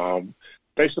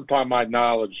 Based upon my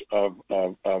knowledge of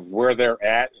where they're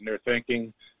at and their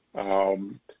thinking,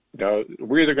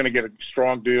 we're either going to get a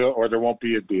strong deal or there won't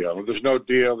be a deal. If there's no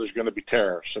deal, there's going to be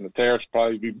tariffs, and the tariffs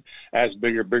probably be as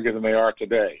big or bigger than they are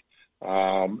today.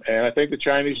 And I think the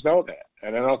Chinese know that,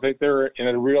 and I don't think they're in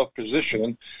a real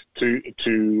position to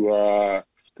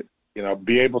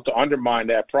be able to undermine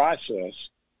that process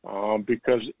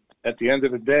because at the end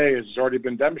of the day, as has already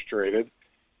been demonstrated,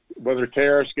 whether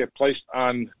tariffs get placed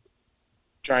on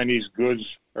Chinese goods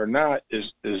or not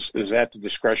is at the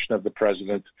discretion of the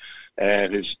president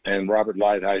and Robert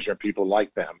Lighthizer and people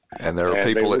like them. And there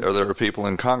are people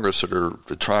in Congress that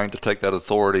are trying to take that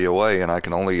authority away, and I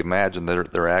can only imagine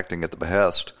that they're acting at the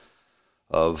behest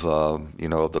of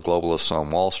of the globalists on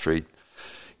Wall Street.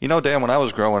 Dan, when I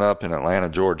was growing up in Atlanta,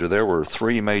 Georgia, there were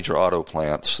 3 major auto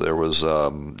plants. There was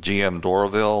GM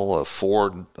Doraville, a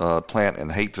Ford plant in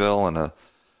Hateville, and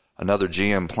another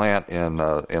GM plant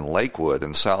in Lakewood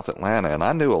in South Atlanta. And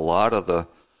I knew a lot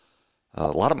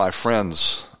of my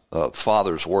friends'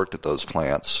 fathers worked at those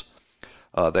plants.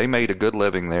 They made a good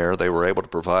living there. They were able to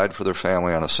provide for their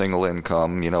family on a single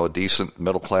income, a decent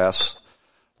middle class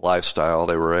lifestyle.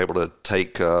 They were able to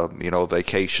take a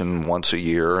vacation once a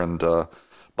year and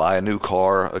buy a new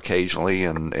car occasionally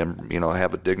and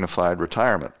have a dignified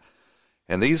retirement.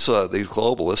 And these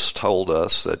globalists told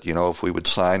us that, if we would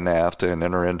sign NAFTA and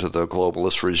enter into the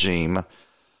globalist regime,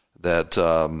 that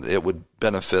it would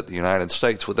benefit the United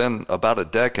States. Within about a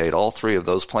decade, all 3 of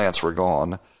those plants were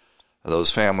gone. Those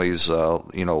families,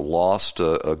 lost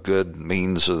a good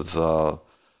means of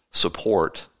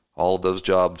support. All of those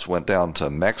jobs went down to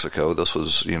Mexico. This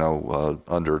was,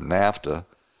 under NAFTA.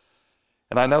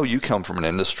 And I know you come from an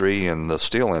industry, in the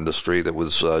steel industry, that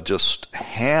was just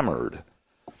hammered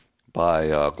by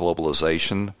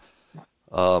globalization.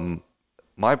 I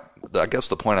guess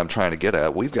the point I'm trying to get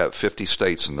at, we've got 50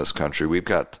 states in this country. We've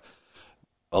got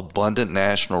abundant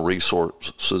natural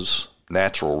resources. We've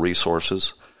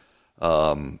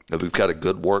got a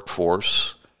good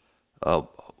workforce.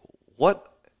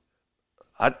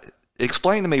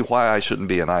 Explain to me why I shouldn't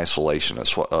be an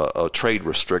isolationist, a trade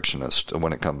restrictionist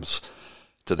when it comes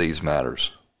to these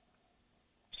matters.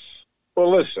 Well,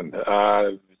 listen,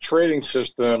 the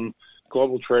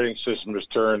global trading system has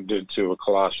turned into a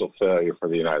colossal failure for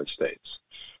the United States.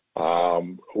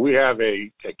 We have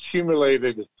a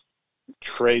accumulated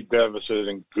trade deficit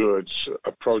in goods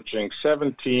approaching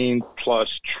 $17+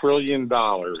 trillion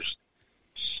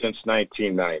since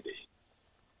 1990.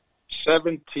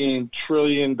 $17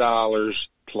 trillion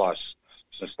plus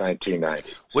since 1990.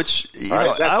 Which,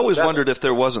 I always wondered if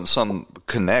there wasn't some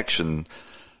connection,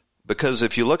 because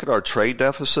if you look at our trade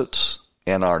deficits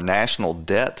and our national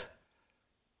debt,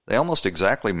 they almost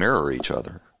exactly mirror each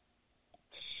other.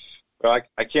 Well,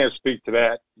 I can't speak to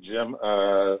that, Jim,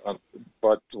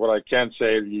 but what I can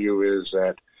say to you is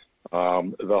that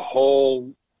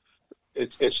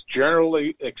it's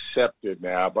generally accepted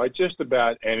now by just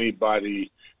about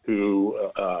anybody who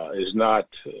is not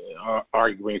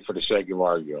arguing for the sake of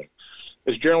arguing.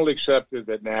 It's generally accepted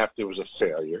that NAFTA was a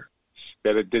failure,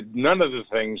 that it did none of the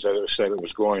things that it said it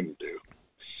was going to do,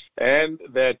 and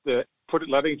that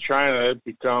letting China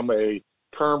become a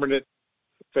permanent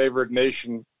favored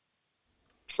nation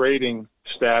trading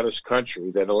status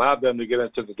country that allowed them to get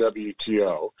into the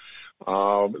WTO,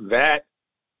 that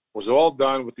was all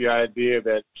done with the idea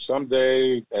that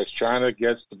someday, as China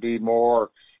gets to be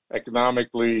more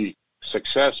economically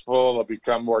successful, it'll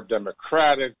become more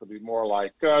democratic, it'll be more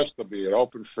like us, there'll be an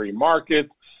open free market.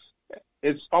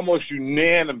 It's almost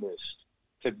unanimous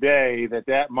today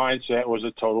that mindset was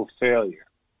a total failure.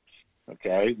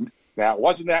 Okay? Now, it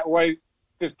wasn't that way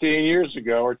 15 years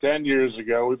ago or 10 years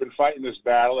ago. We've been fighting this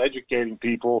battle, educating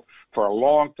people for a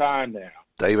long time now.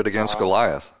 David against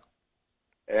Goliath.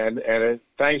 And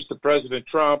thanks to President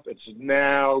Trump, it's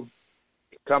now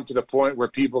come to the point where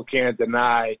people can't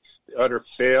deny the utter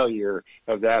failure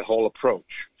of that whole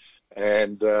approach.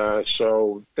 And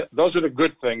so those are the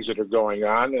good things that are going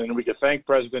on. And we can thank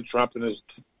President Trump and his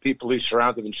people he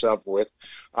surrounded himself with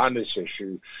on this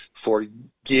issue for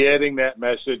getting that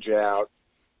message out.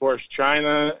 Of course,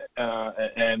 China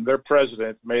and their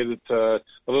president made it a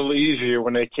little easier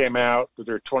when they came out with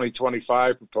their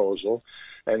 2025 proposal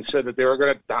and said that they were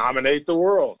going to dominate the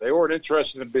world. They weren't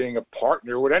interested in being a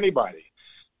partner with anybody.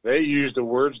 They used the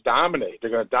words dominate. They're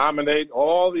going to dominate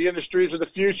all the industries of the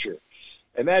future.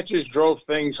 And that just drove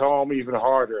things home even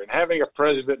harder. And having a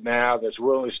president now that's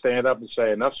willing to stand up and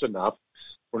say enough's enough,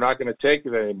 we're not going to take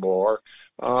it anymore,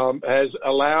 has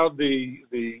allowed the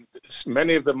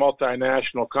many of the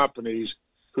multinational companies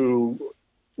who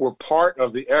were part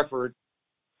of the effort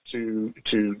to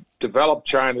develop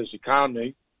China's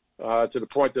economy to the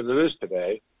point that it is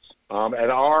today,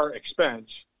 at our expense.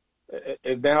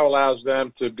 It now allows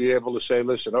them to be able to say,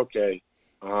 listen, okay,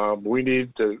 we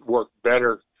need to work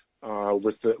better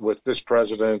with this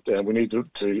president, and we need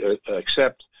to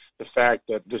accept the fact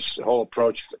that this whole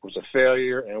approach was a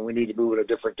failure, and we need to move in a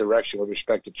different direction with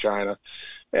respect to China.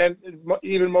 And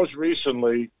even most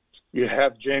recently, you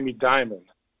have Jamie Dimon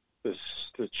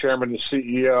the chairman and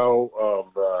CEO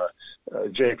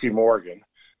of J.P. Morgan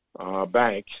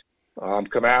Bank,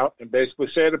 come out and basically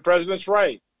say the president's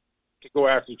right to go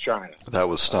after China. That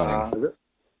was stunning.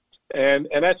 And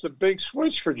that's a big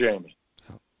switch for Jamie.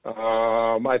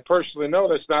 I personally know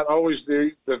that's not always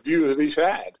the view that he's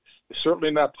had.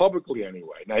 Certainly not publicly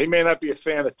anyway. Now, he may not be a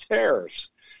fan of tariffs,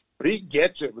 but he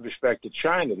gets it with respect to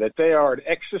China, that they are an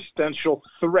existential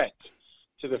threat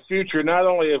to the future not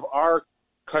only of our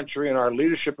country and our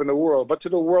leadership in the world, but to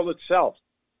the world itself.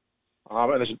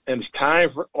 And it's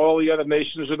time for all the other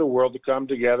nations of the world to come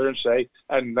together and say,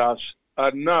 enough.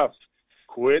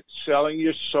 Quit selling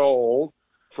your soul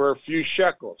for a few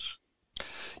shekels.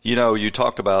 You know, you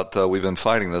talked about we've been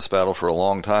fighting this battle for a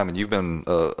long time, and you've been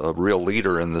a real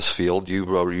leader in this field. You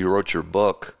wrote your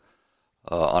book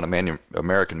on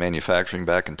American manufacturing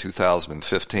back in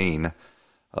 2015,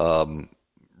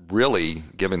 really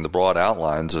giving the broad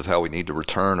outlines of how we need to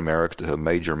return America to a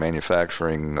major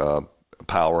manufacturing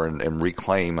power and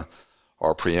reclaim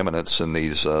our preeminence in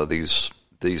these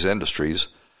industries.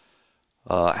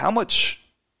 How much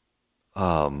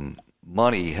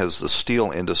money has the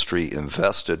steel industry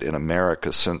invested in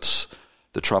America since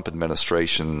the Trump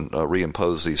administration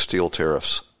reimposed these steel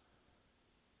tariffs?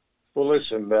 Well,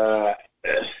 listen, the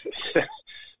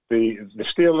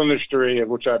steel industry, of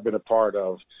which I've been a part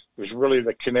of, was really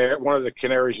one of the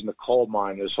canaries in the coal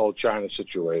mine in this whole China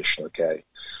situation, okay?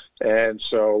 And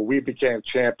so we became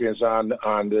champions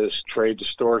on this trade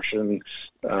distortion,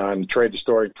 trade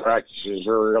distorting practices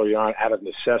very early on out of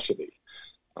necessity.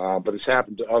 But it's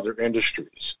happened to other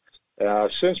industries.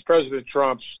 Since President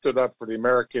Trump stood up for the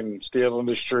American steel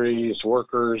industry, its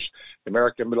workers, the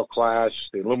American middle class,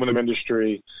 the aluminum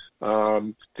industry,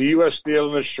 the U.S. steel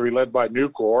industry, led by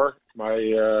Nucor,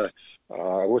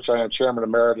 which I am chairman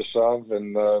emeritus of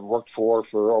and worked for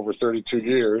over 32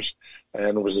 years,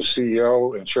 and was the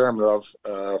CEO and chairman of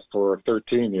for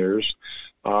 13 years,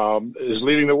 is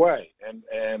leading the way.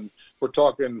 And we're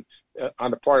talking on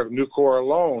the part of Nucor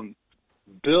alone,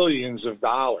 billions of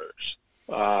dollars,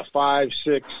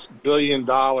 $5-6 billion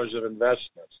of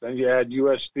investments. Then you add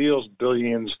U.S. Steel's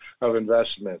billions of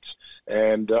investments,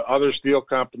 and other steel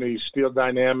companies, Steel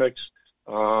Dynamics,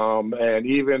 and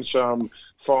even some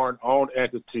foreign-owned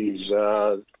entities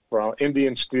from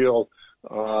Indian steel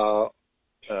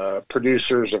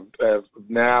producers have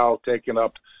now taken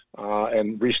up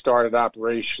and restarted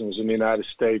operations in the United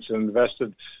States and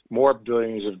invested more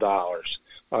billions of dollars.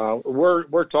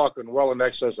 We're talking well in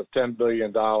excess of $10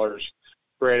 billion,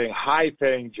 creating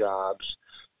high-paying jobs.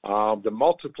 The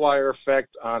multiplier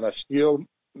effect on a steel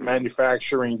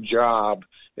manufacturing job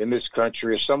in this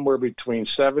country is somewhere between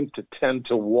 7 to 10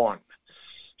 to 1.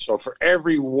 So for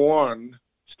every one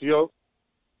steel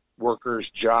worker's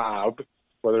job,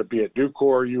 whether it be at Nucor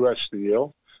or U.S.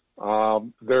 Steel,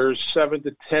 there's 7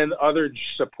 to 10 other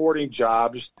supporting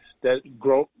jobs that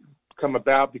come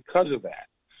about because of that.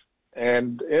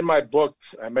 And in my book,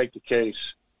 I make the case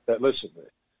that, listen,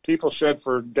 people said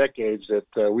for decades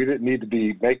that we didn't need to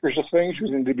be makers of things. We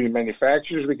didn't need to be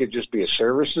manufacturers. We could just be a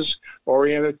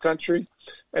services-oriented country.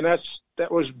 And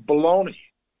that was baloney.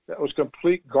 That was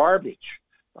complete garbage.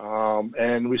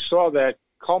 And we saw that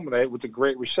culminate with the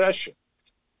Great Recession.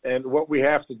 And what we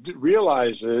have to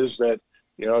realize is that,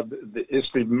 you know, it's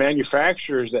the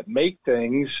manufacturers that make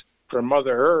things for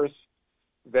Mother Earth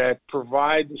that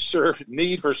provide the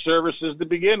need for services to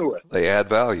begin with. They add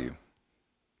value.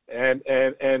 And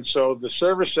so the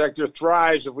service sector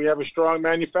thrives if we have a strong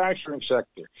manufacturing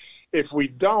sector. If we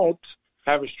don't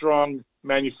have a strong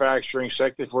manufacturing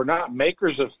sector, if we're not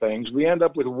makers of things, we end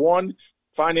up with one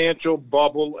financial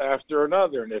bubble after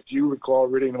another. And if you recall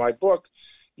reading my book,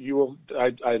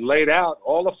 I laid out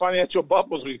all the financial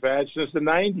bubbles we've had since the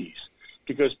 90s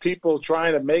because people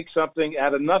trying to make something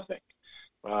out of nothing.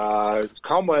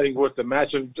 Culminating with the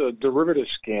massive derivative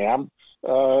scam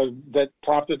that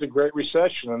prompted the Great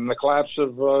Recession and the collapse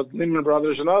of Lehman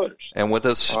Brothers and others. And with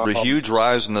this huge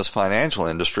rise in this financial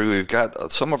industry, we've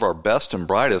got some of our best and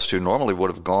brightest who normally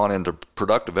would have gone into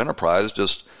productive enterprise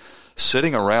just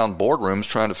sitting around boardrooms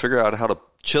trying to figure out how to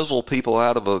chisel people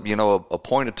out of a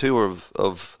point or two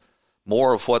of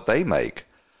more of what they make.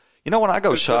 You know, when I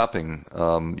go shopping,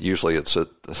 usually it's at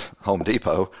Home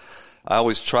Depot, I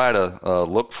always try to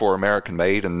look for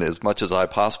American-made and as much as I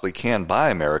possibly can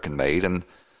buy American-made. And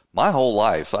my whole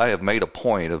life I have made a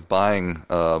point of buying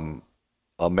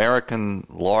American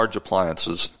large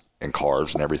appliances and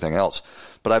cars and everything else.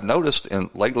 But I've noticed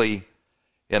lately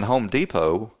in Home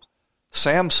Depot,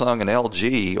 Samsung and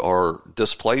LG are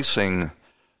displacing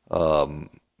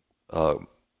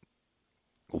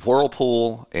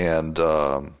Whirlpool and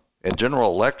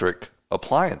General Electric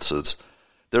appliances.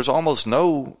 There's almost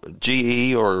no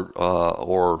GE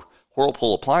or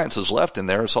Whirlpool appliances left in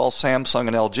there. It's all Samsung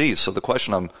and LG. So the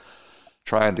question I'm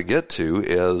trying to get to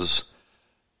is,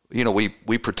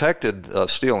 we protected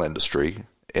steel industry,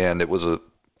 and it was a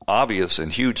obvious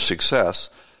and huge success.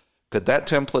 Could that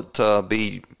template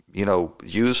be,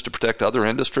 used to protect other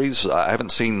industries? I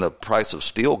haven't seen the price of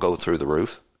steel go through the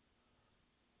roof.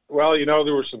 Well,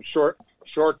 there were some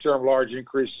short-term large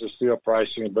increases in steel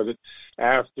pricing, but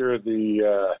after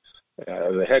the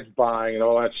hedge buying and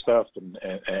all that stuff and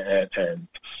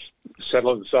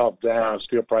settled itself down,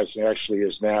 steel pricing actually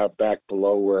is now back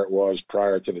below where it was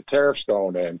prior to the tariffs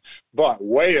going in, but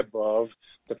way above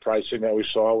the pricing that we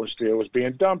saw when steel was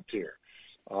being dumped here.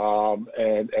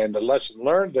 And the lesson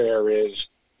learned there is,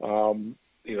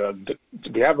 we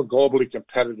have a globally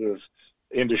competitive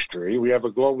industry. We have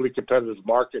a globally competitive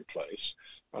marketplace.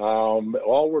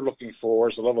 All we're looking for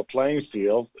is a level playing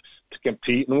field to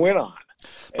compete and win on.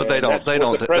 But they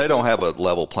don't have a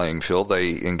level playing field.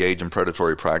 They engage in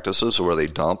predatory practices where they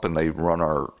dump and they run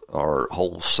our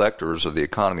whole sectors of the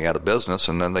economy out of business,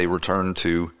 and then they return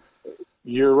to.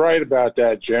 You're right about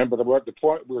that, Jim. But the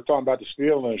point we were talking about the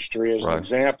steel industry as an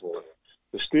example.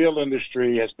 The steel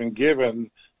industry has been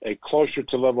given a closer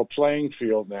to level playing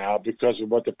field now because of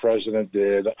what the president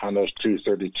did on those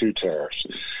 232 tariffs.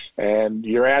 And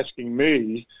you're asking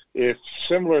me if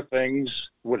similar things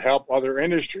would help other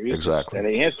industries. Exactly. And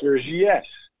the answer is yes.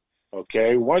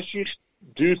 Okay. Once you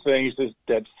do things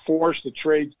that force the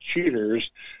trade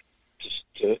cheaters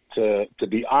to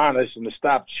be honest and to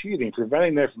stop cheating,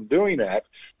 preventing them from doing that,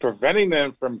 preventing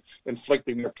them from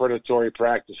inflicting their predatory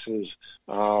practices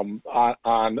on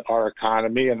our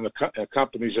economy and the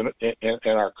companies in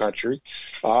our country,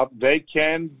 they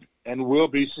can and will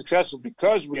be successful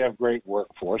because we have great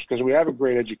workforce, because we have a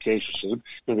great education system,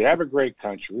 because we have a great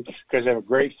country, because we have a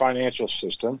great financial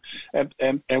system,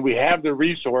 and we have the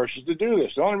resources to do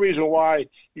this. The only reason why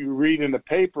you read in the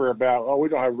paper about, we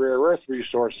don't have rare earth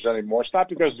resources anymore, it's not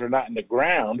because they're not in the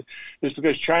ground, it's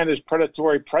because China's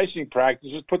predatory pricing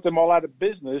practices put them all out of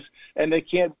business, and they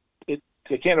can't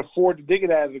afford to dig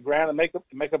it out of the ground and make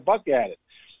a buck at it.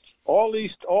 All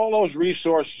those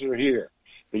resources are here.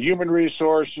 The human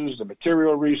resources, the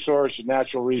material resources,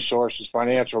 natural resources,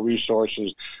 financial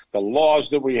resources, the laws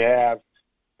that we have.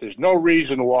 There's no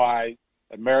reason why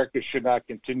America should not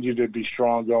continue to be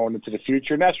strong going into the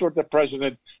future. And that's what the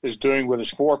president is doing with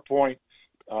his 4-point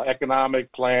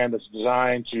economic plan that's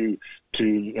designed to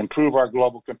improve our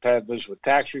global competitiveness with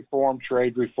tax reform,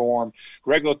 trade reform,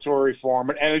 regulatory reform,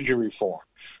 and energy reform.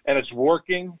 And it's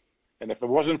working. And if it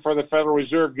wasn't for the Federal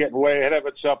Reserve getting way ahead of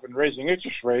itself and raising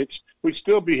interest rates, we'd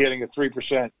still be hitting a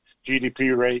 3%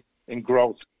 GDP rate in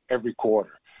growth every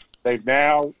quarter. They've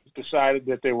now decided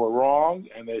that they were wrong,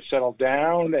 and they settled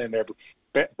down, and they're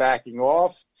backing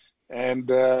off. And,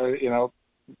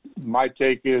 my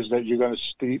take is that you're going to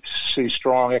see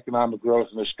strong economic growth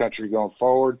in this country going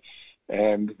forward,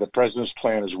 and the president's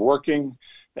plan is working.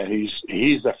 And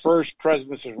he's the first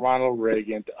president since Ronald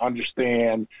Reagan to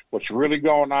understand what's really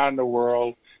going on in the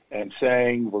world and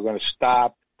saying we're going to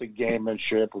stop the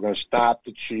gamemanship, we're going to stop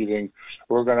the cheating,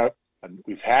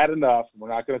 we've had enough, we're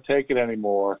not going to take it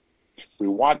anymore. We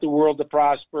want the world to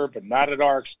prosper, but not at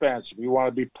our expense. We want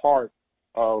to be part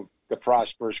of the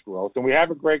prosperous growth. And we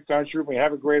have a great country, we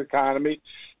have a great economy,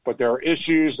 but there are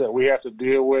issues that we have to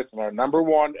deal with, and our number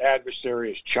one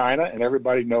adversary is China, and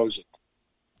everybody knows it.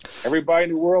 Everybody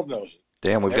in the world knows it.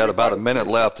 Dan, we've got about a minute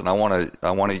left, and I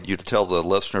wanted you to tell the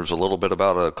listeners a little bit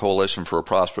about a Coalition for a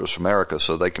Prosperous America,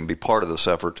 so they can be part of this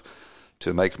effort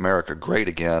to make America great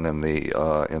again in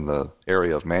the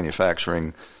area of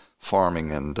manufacturing,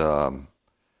 farming, and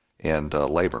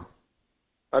labor.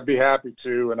 I'd be happy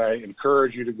to, and I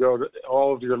encourage you to go to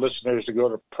all of your listeners to go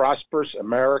to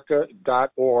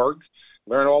prosperousamerica.org,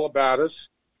 learn all about us.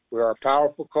 We are a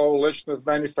powerful coalition of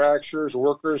manufacturers,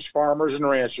 workers, farmers, and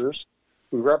ranchers.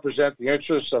 We represent the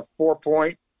interests of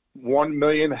 4.1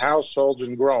 million households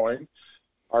and growing.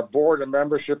 Our board and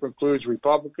membership includes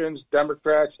Republicans,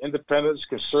 Democrats, independents,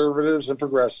 conservatives, and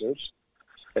progressives.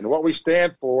 And what we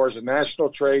stand for is a national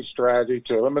trade strategy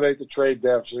to eliminate the trade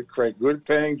deficit, create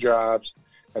good-paying jobs,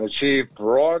 and achieve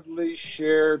broadly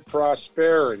shared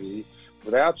prosperity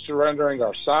without surrendering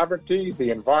our sovereignty,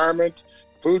 the environment,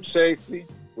 food safety.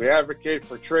 We advocate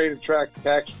for trade and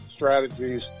tax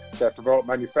strategies that promote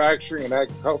manufacturing and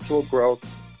agricultural growth,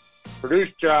 produce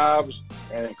jobs,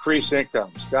 and increase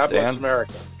incomes. God bless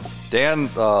America. Dan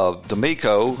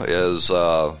D'Amico is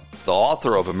the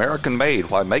author of American Made,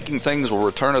 Why Making Things Will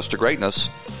Return Us to Greatness.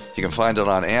 You can find it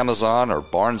on Amazon or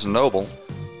Barnes & Noble.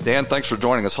 Dan, thanks for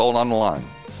joining us. Hold on the line.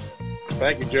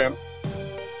 Thank you, Jim.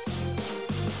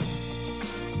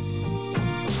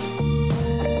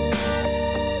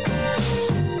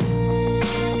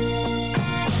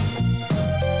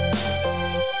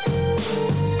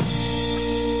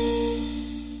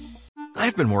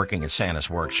 I've been working at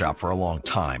Santa's workshop for a long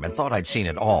time and thought I'd seen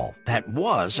it all. That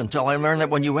was until I learned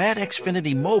that when you add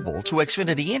Xfinity Mobile to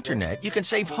Xfinity Internet, you can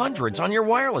save hundreds on your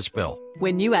wireless bill.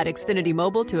 When you add Xfinity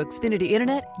Mobile to Xfinity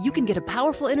Internet, you can get a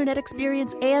powerful internet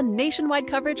experience and nationwide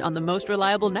coverage on the most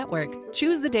reliable network.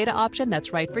 Choose the data option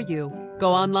that's right for you.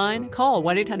 Go online, call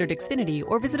 1-800-XFINITY,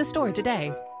 or visit a store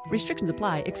today. Restrictions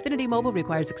apply. Xfinity Mobile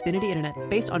requires Xfinity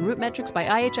Internet. Based on root metrics by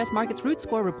IHS Markit's Root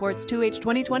Score reports 2H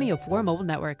 2020 of 4 mobile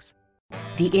networks.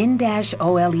 The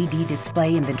in-OLED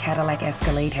display in the Cadillac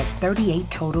Escalade has 38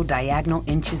 total diagonal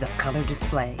inches of color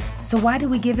display. So why do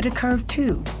we give it a curve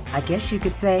too? I guess you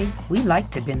could say we like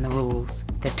to bend the rules.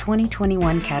 The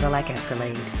 2021 Cadillac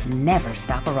Escalade. Never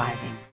stop arriving.